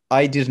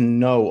 I didn't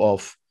know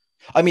of.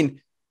 I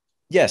mean,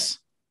 yes,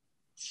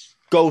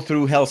 go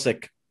through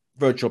HelSec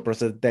virtual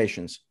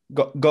presentations,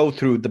 go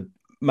through the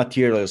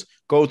materials,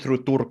 go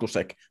through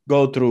Turkusec,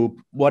 go through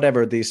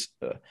whatever these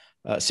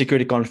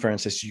security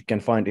conferences you can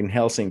find in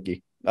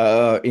Helsinki,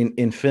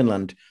 in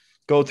Finland,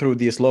 go through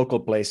these local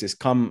places,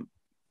 come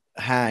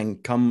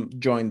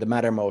join the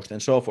Mattermost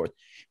and so forth.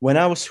 When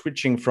I was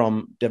switching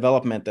from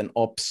development and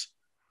ops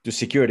to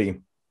security,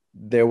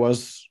 there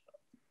was,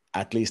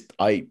 at least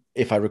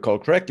if I recall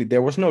correctly,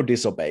 there was no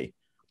disobey.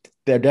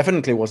 There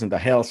definitely wasn't a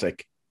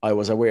HelSec I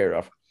was aware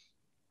of.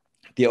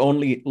 The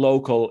only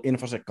local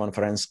InfoSec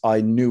conference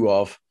I knew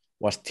of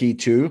was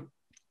T2,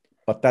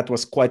 but that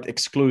was quite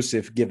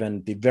exclusive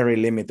given the very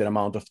limited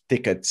amount of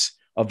tickets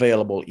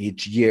available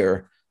each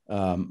year.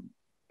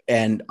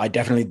 And I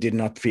definitely did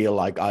not feel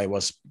like I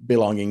was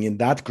belonging in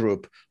that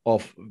group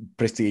of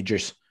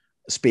prestigious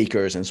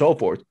speakers and so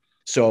forth.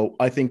 So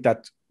I think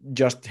that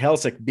just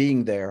HelSec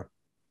being there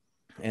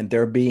and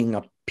there being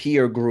a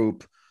peer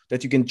group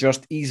that you can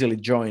just easily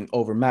join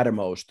over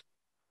Mattermost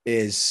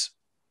is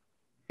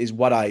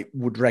what I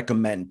would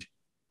recommend,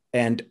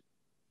 and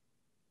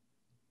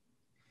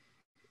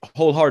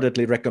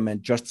wholeheartedly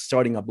recommend just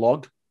starting a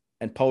blog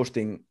and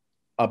posting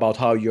about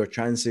how you're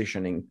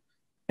transitioning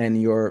and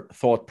your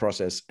thought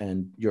process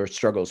and your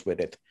struggles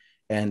with it,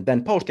 and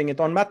then posting it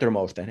on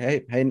Mattermost. And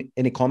hey,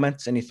 any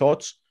comments, any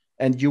thoughts,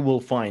 and you will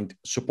find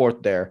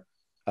support there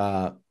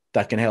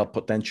that can help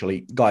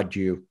potentially guide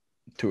you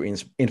through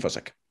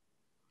InfoSec.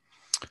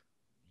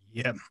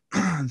 Yeah,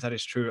 that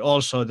is true.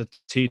 Also, the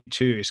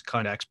T2 is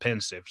kind of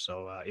expensive.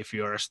 So if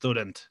you're a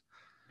student,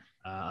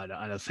 I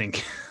don't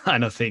think I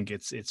don't think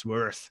it's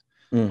worth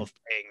of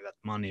paying that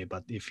money.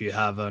 But if you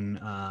have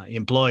an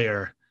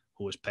employer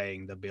who is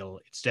paying the bill,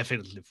 it's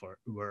definitely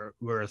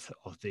worth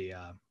of the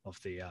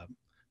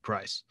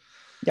price.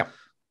 Yeah.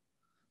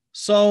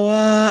 So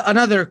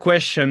another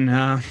question.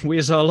 We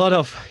saw a lot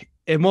of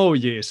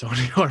emojis on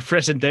your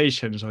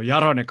presentation. So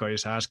Jaroneko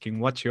is asking,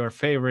 what's your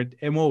favorite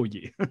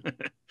emoji?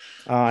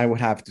 I would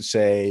have to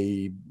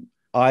say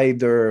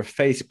either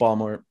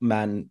facepalm or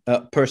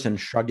person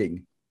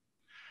shrugging.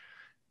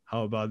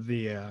 How about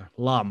the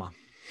llama?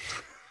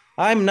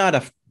 I'm not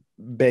a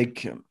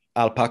big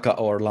alpaca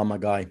or llama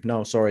guy.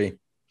 No, sorry.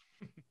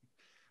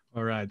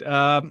 All right.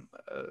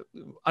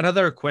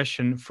 Another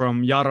question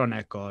from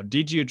Jaroneko.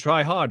 Did you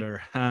try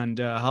harder, and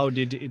how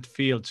did it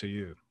feel to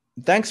you?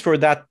 Thanks for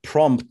that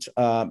prompt.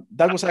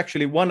 That was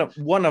actually one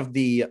of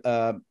the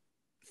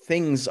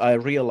things I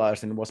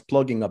realized and was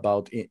plugging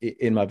about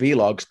in my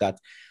vlogs, that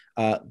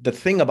the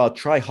thing about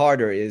try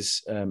harder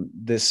is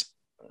this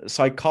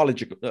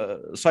psychology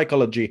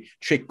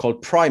trick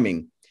called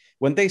priming.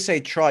 When they say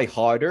try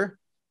harder,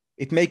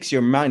 it makes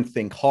your mind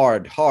think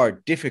hard,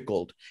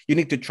 difficult. You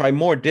need to try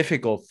more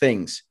difficult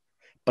things.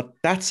 But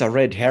that's a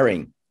red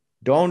herring.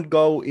 Don't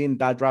go in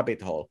that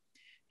rabbit hole.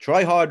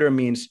 Try harder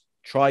means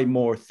try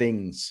more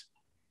things.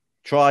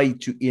 Try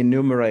to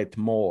enumerate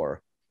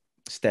more.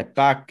 Step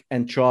back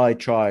and try.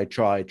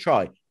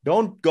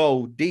 Don't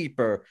go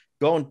deeper.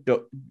 Don't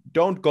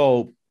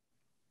go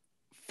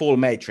full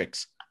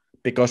matrix,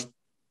 because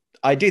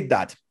I did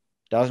that.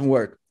 Doesn't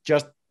work.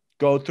 Just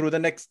go through the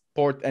next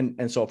port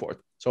and so forth.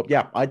 So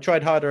yeah, I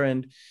tried harder,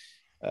 and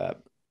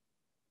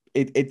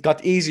it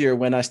got easier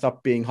when I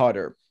stopped being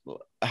harder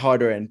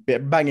and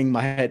banging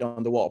my head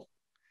on the wall.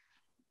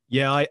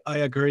 Yeah, I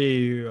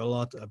agree a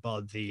lot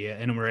about the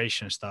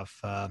enumeration stuff.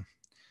 I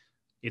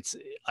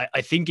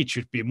think it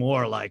should be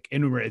more like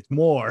enumerate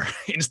more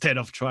instead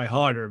of try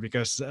harder,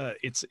 because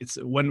it's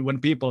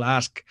when people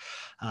ask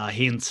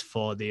hints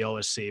for the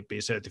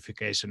OSCP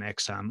certification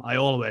exam, I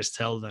always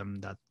tell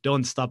them that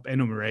don't stop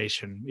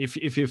enumeration.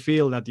 If you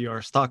feel that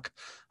you're stuck,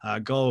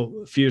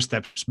 go a few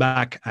steps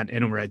back and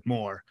enumerate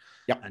more,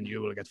 and you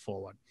will get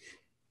forward.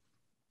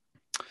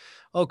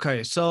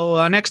 Okay,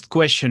 so next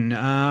question.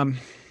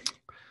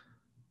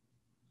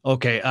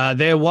 Okay,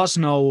 there was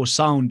no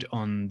sound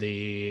on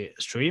the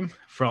stream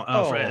from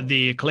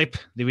the clip,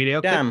 the video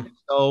Damn. clip.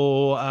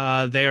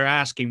 So they're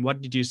asking, what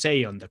did you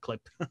say on the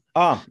clip?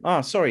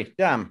 Sorry.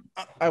 Damn.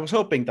 I was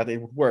hoping that it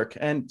would work.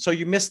 And so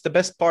you missed the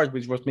best part,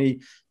 which was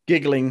me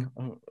giggling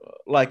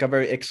like a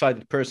very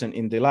excited person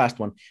in the last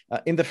one.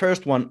 In the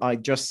first one, I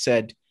just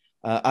said,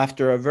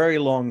 after a very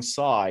long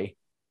sigh,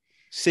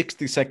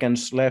 60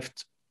 seconds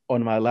left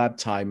on my lab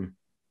time.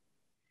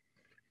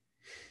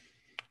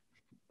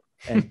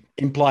 and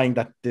implying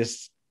that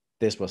this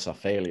was a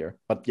failure.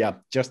 But yeah,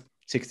 just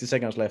 60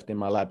 seconds left in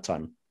my lab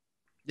time.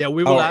 Yeah,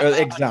 we will Or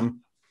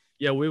exam.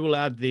 Yeah, we will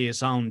add the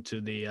sound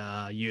to the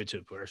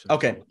YouTube version.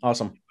 Okay, so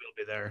awesome. It will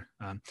be there.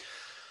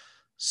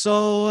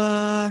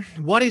 So,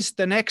 what is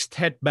the next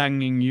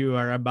headbanging you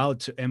are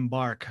about to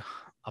embark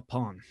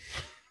upon?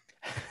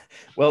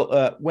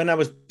 Well, when I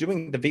was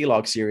doing the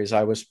vlog series,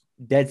 I was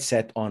dead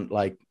set on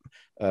like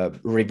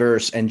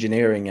reverse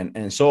engineering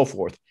and so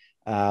forth.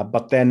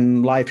 But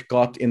then life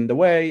got in the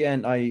way,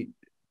 and I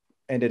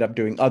ended up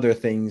doing other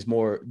things,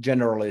 more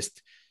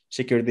generalist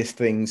security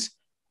things.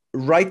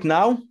 Right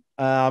now,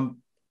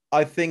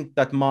 I think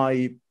that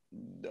my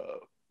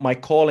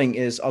calling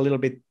is a little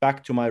bit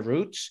back to my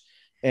roots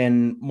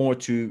and more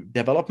to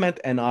development,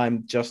 and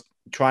I'm just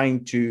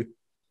trying to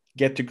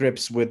get to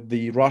grips with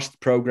the Rust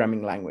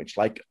programming language.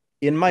 Like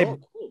in my Cool.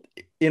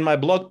 in my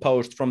blog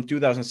post from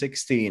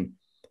 2016,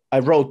 I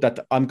wrote that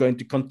I'm going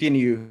to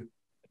continue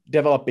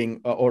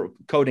developing or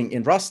coding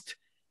in Rust.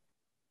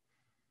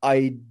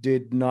 I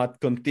did not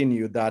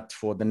continue that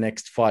for the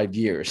next 5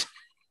 years.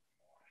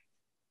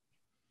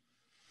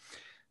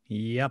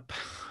 Yep.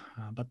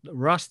 But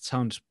Rust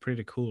sounds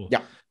pretty cool.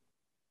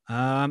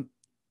 Yeah.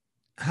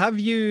 Have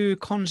you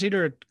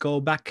considered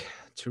go back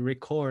to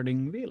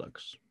recording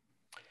vlogs?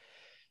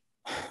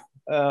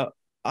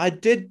 I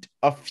did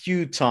a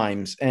few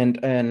times,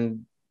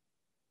 and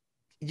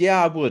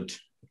yeah, I would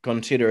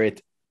consider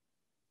it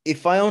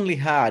if I only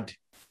had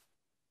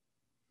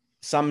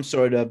some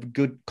sort of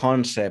good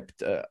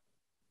concept,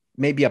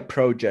 maybe a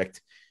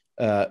project,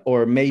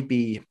 or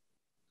maybe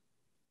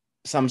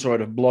some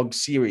sort of blog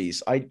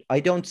series. I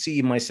don't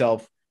see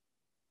myself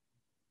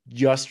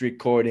just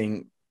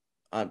recording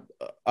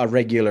a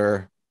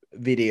regular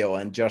video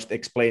and just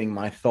explaining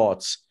my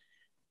thoughts.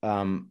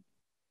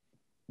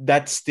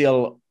 That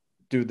still,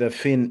 to the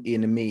Finn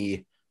in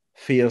me,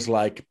 feels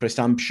like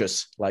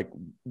presumptuous. Like,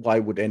 why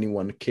would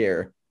anyone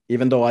care?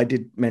 Even though I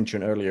did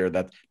mention earlier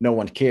that no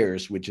one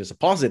cares, which is a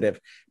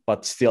positive,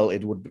 but still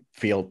it would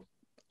feel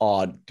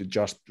odd to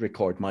just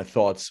record my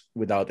thoughts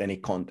without any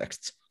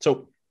context.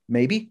 So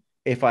maybe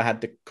if I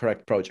had the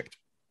correct project.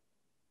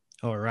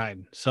 All right.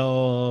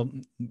 So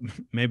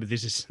maybe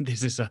this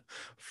is a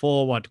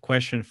forward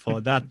question for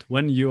that.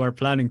 When you are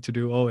planning to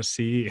do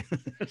OSCE?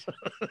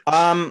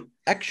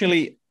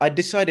 Actually, I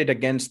decided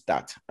against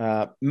that,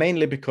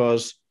 mainly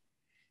because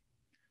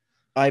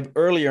I've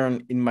earlier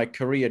in my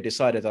career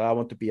decided that I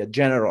want to be a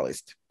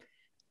generalist.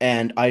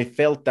 And I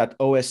felt that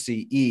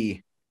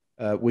OSCE,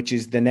 which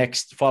is the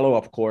next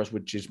follow-up course,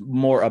 which is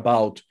more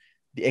about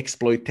the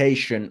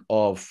exploitation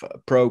of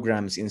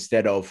programs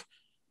instead of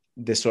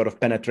the sort of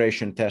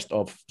penetration test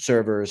of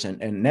servers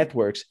and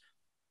networks,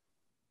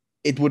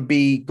 it would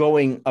be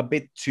going a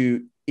bit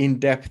too in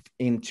depth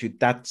into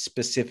that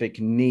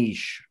specific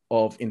niche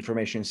of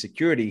information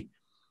security.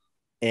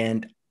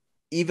 And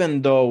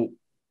even though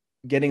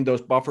getting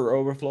those buffer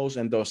overflows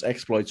and those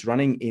exploits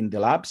running in the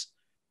labs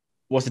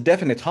was a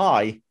definite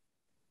high,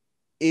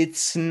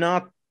 it's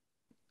not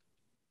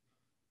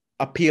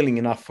appealing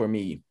enough for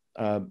me.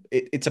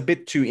 It's a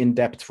bit too in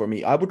depth for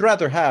me. I would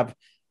rather have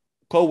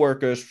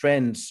coworkers,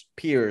 friends,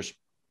 peers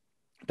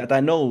that I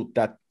know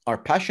that are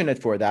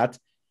passionate for that,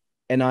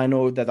 and I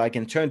know that I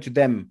can turn to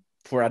them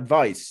for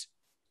advice.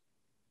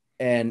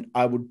 And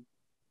I would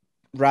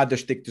rather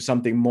stick to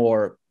something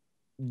more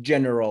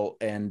general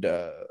and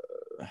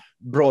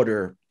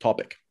broader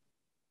topic.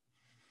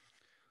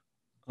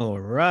 All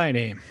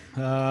righty.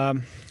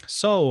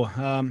 So,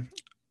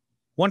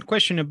 one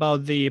question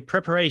about the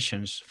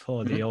preparations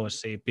for the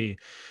OSCP,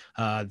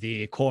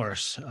 the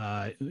course.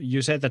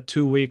 You said that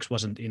 2 weeks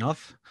wasn't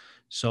enough.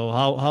 So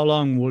how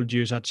long would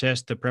you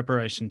suggest the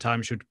preparation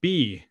time should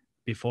be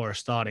before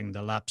starting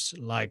the labs,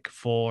 like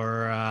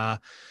for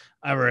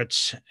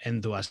average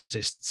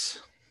enthusiasts?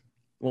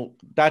 Well,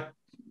 that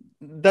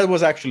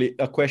was actually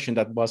a question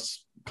that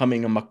was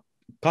coming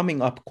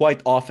up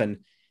quite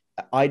often.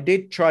 I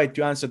did try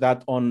to answer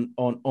that on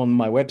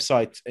my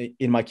website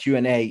in my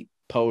Q&A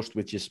post,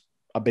 which is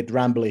a bit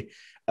rambly,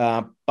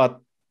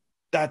 but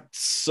that's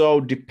so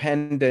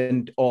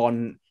dependent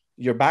on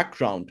your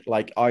background.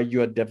 Like, are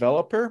you a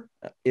developer?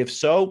 If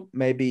so,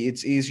 maybe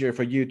it's easier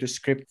for you to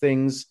script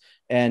things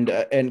and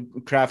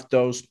craft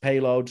those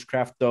payloads,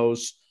 craft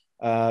those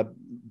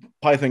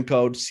Python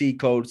codes, C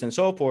codes, and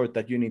so forth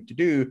that you need to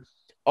do.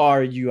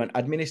 Are you an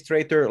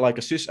administrator, like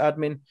a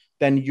sysadmin?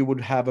 Then you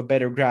would have a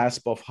better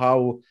grasp of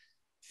how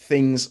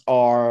things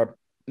are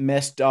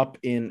messed up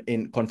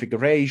in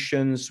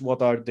configurations.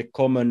 What are the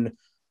common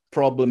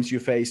problems you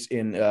face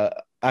in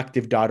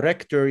Active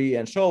Directory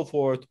and so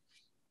forth?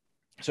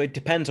 So it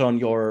depends on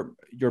your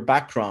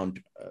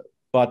background,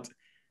 but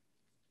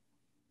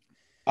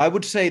I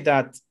would say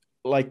that,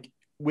 like,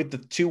 with the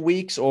 2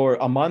 weeks or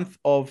a month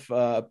of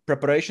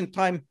preparation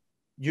time,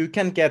 you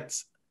can get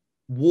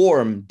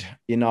warmed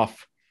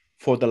enough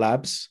for the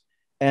labs.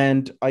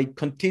 And I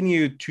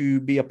continue to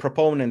be a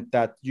proponent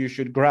that you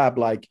should grab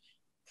like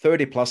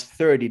 30 plus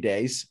 30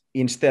 days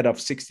instead of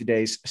 60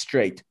 days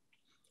straight,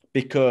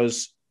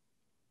 because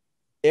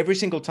every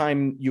single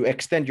time you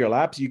extend your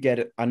labs, you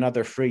get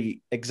another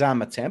free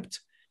exam attempt.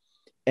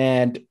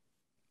 And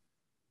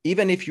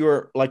even if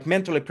you're like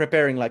mentally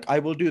preparing, like I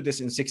will do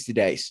this in 60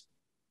 days,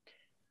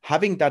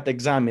 having that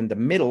exam in the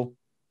middle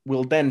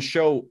will then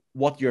show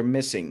what you're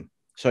missing.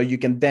 So you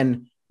can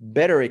then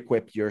better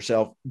equip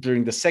yourself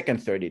during the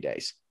second 30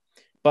 days.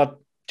 But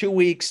 2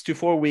 weeks to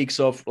 4 weeks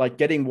of like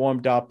getting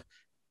warmed up,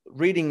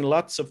 reading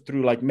lots of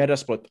through like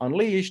Metasploit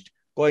Unleashed,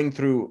 going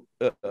through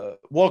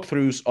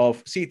walkthroughs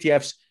of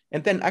CTFs,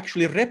 and then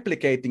actually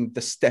replicating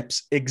the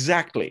steps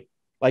exactly.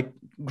 Like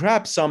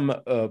grab some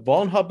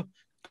Vulnhub,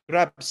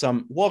 grab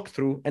some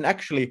walkthrough, and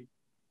actually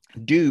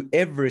do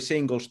every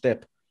single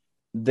step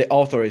the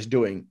author is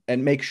doing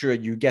and make sure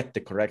you get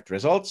the correct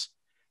results.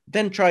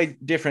 Then try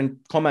different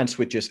command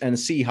switches and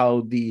see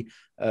how the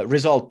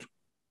result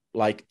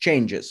like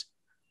changes.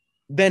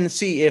 Then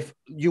see if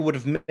you would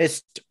have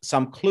missed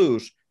some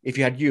clues if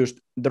you had used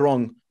the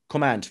wrong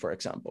commands, for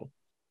example.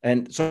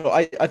 And so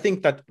I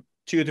think that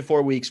 2 to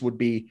 4 weeks would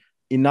be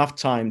enough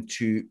time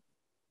to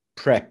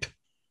prep.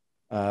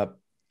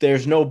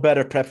 There's no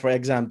better prep for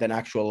exam than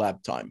actual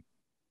lab time.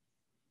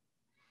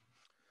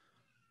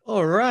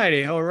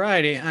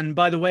 Alrighty. And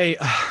by the way,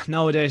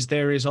 nowadays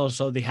there is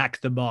also the hack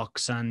the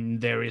box,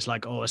 and there is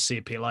like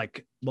OSCP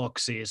like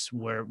boxes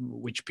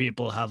which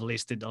people have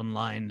listed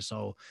online.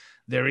 So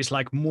there is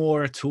like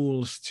more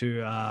tools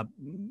to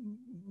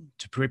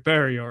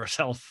prepare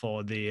yourself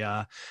for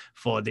the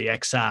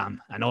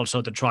exam, and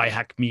also to try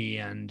hack me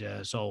and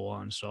so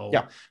on. So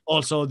yeah.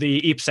 Also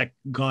the IPSEC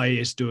guy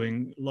is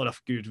doing a lot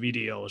of good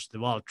videos, the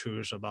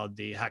walkthroughs about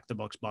the hack the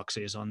box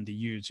boxes on the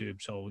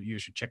YouTube. So you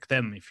should check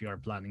them if you are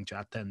planning to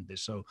attend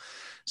this.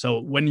 So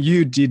when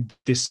you did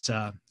this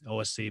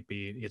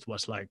OSCP, it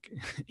was like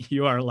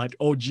you are like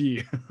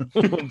OG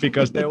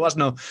because there was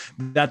no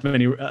that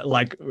many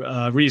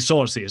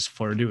resources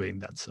for doing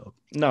that.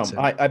 No,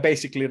 I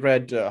basically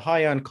read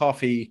High on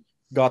Coffee,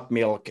 Got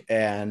Milk,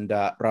 and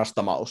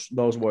Rastamaus.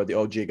 Those were the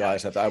OG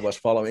guys that I was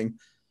following.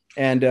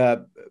 And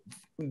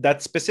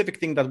that specific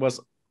thing that was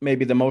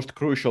maybe the most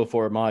crucial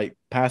for my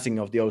passing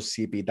of the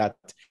OCP, that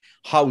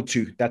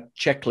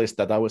checklist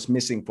that I was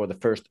missing for the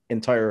first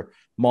entire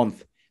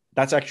month,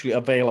 that's actually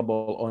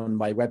available on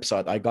my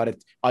website. I got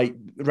it. I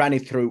ran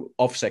it through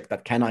OffSec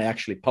that can I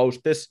actually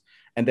post this?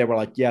 And they were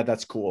like, yeah,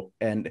 that's cool.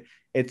 And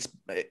it's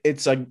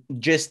a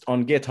gist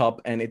on GitHub,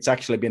 and it's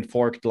actually been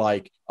forked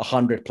like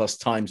 100+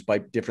 times by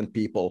different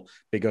people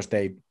because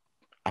they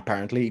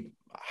apparently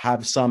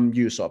have some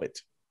use of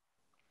it.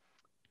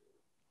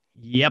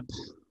 Yep.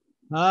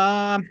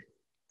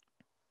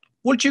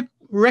 Would you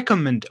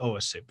recommend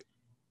OSCP?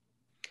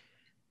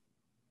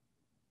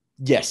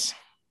 Yes.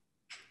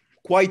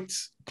 Quite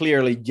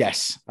clearly,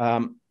 yes.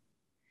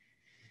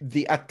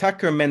 The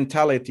attacker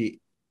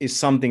mentality is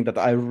something that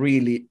I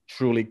really,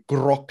 truly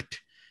grokked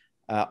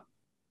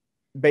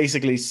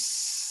basically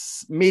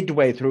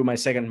midway through my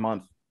second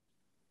month.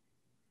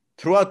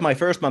 Throughout my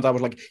first month, I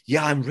was like,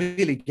 yeah, I'm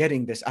really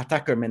getting this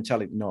attacker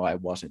mentality. No, I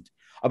wasn't.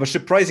 I was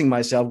surprising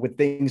myself with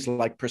things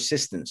like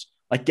persistence,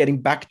 like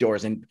getting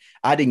backdoors and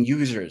adding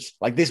users.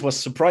 Like this was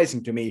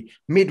surprising to me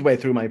midway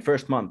through my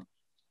first month.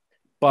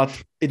 But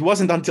it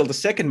wasn't until the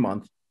second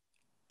month,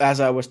 as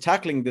I was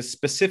tackling this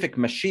specific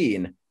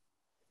machine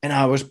and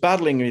I was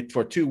battling it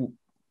for two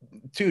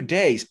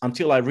days,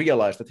 until I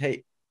realized that,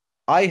 hey,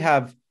 I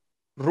have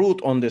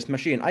root on this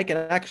machine. I can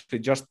actually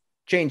just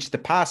change the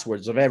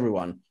passwords of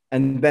everyone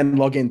and then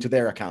log into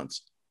their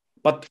accounts.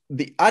 But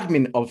the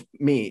admin of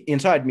me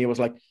inside me was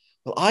like,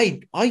 well,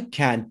 I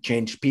can't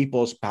change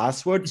people's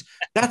passwords.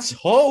 That's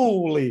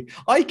holy.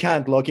 I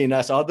can't log in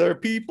as other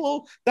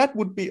people. That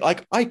would be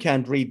like, I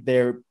can't read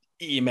their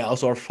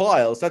emails or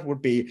files. That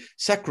would be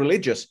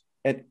sacrilegious.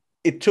 And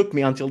it took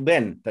me until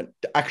then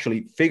to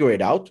actually figure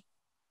it out.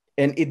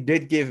 And it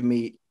did give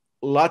me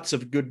lots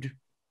of good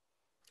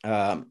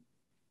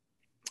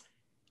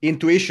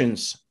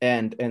intuitions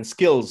and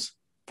skills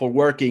for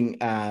working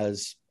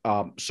as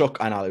SOC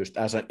analyst,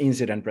 as an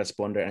incident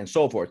responder, and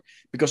so forth,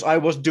 because I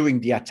was doing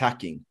the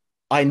attacking.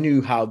 I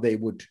knew how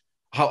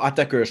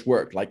attackers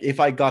work. Like if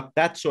I got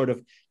that sort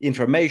of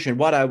information,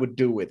 what I would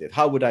do with it,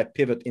 how would I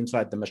pivot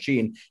inside the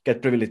machine,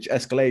 get privilege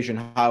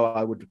escalation, how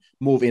I would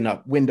move in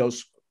a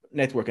Windows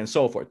network, and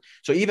so forth.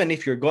 So even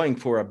if you're going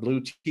for a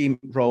blue team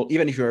role,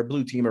 even if you're a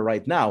blue teamer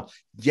right now,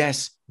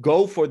 yes,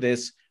 go for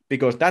this,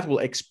 because that will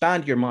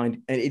expand your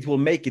mind and it will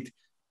make it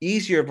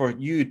easier for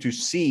you to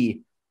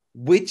see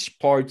which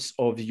parts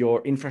of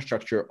your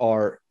infrastructure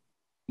are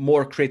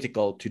more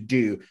critical to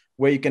do,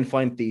 where you can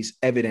find these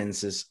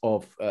evidences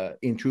of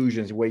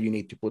intrusions, where you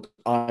need to put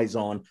eyes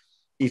on.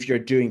 If you're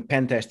doing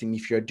pen testing,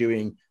 if you're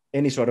doing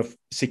any sort of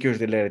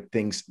security related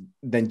things,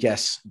 then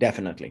yes,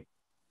 definitely.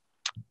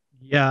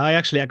 Yeah, I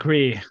actually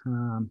agree.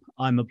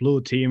 I'm a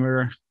blue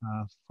teamer,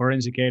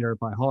 forensicator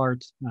by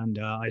heart, and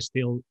I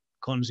still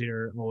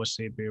consider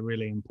OSCP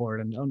really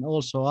important, and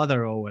also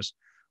other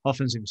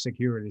offensive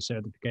security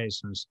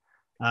certifications.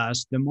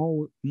 As the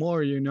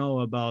more you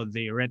know about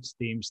the red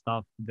team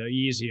stuff, the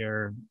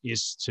easier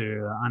is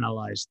to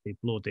analyze the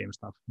blue team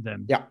stuff,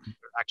 them Yeah.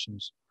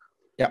 actions.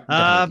 Yeah,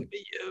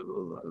 definitely.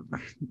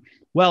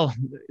 Well,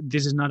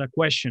 this is not a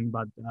question,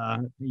 but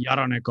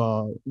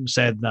Jaroneko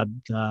said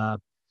that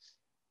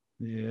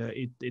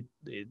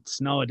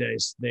it's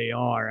nowadays they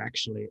are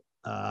actually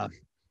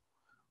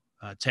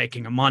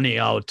taking money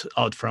out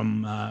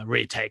from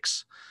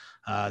retakes,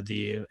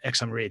 the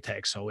exam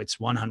retake. So it's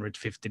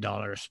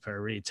 $150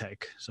 per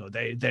retake. So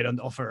they don't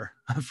offer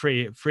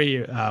free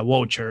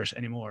vouchers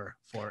anymore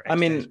for I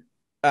extension.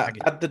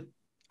 mean,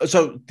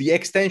 so the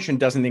extension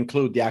doesn't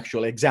include the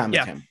actual exam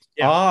Yeah, attempt.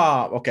 yeah.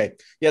 Ah, okay.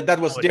 Yeah, that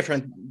was Nowadays.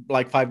 different.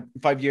 Like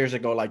five years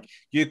ago, like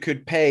you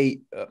could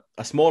pay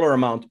a smaller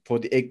amount for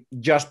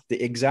just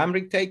the exam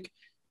retake,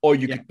 or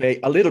you could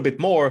pay a little bit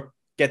more,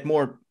 get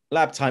more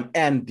lab time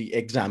and the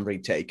exam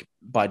retake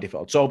by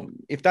default. So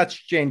if that's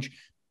changed,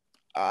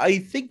 I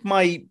think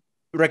my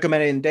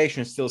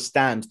recommendation still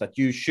stands that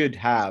you should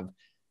have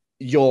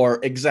your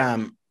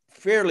exam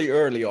fairly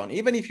early on,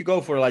 even if you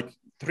go for like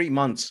 3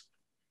 months.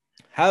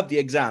 Have the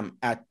exam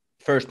at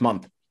first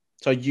month,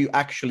 so you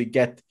actually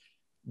get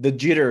the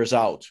jitters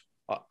out.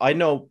 I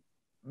know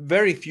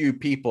very few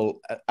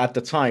people at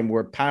the time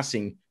were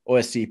passing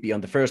OSCP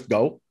on the first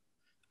go,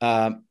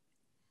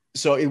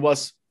 so it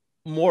was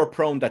more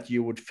prone that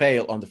you would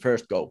fail on the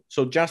first go.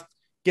 So just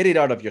get it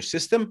out of your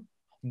system,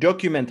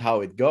 document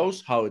how it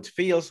goes, how it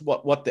feels,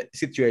 what the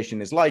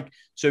situation is like,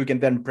 so you can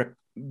then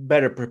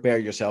better prepare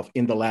yourself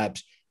in the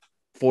labs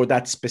for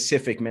that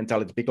specific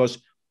mentality.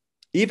 Because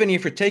even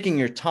if you're taking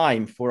your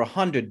time for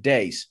 100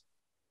 days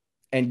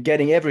and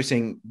getting every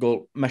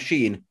single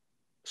machine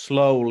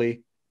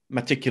slowly,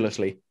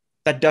 meticulously,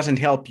 that doesn't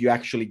help you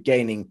actually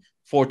gaining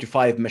 4 to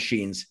 5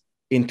 machines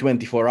in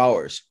 24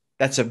 hours.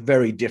 That's a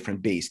very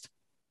different beast.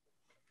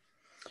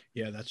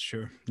 Yeah, that's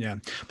true. Yeah.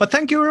 But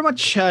thank you very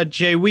much,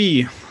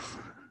 JV,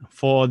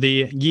 for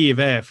the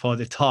give for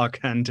the talk,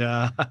 and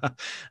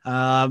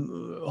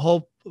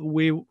hope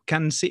we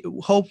can see.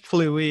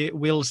 Hopefully, we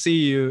will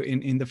see you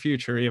in the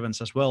future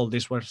events as well.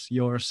 This was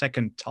your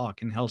second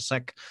talk in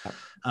HelSec,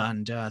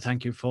 and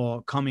thank you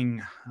for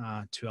coming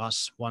to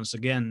us once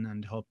again,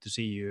 and hope to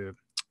see you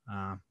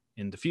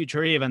in the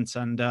future events.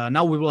 And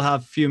now we will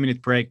have a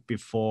few-minute break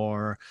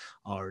before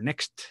our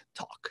next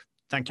talk.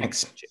 Thank you.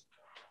 Thanks.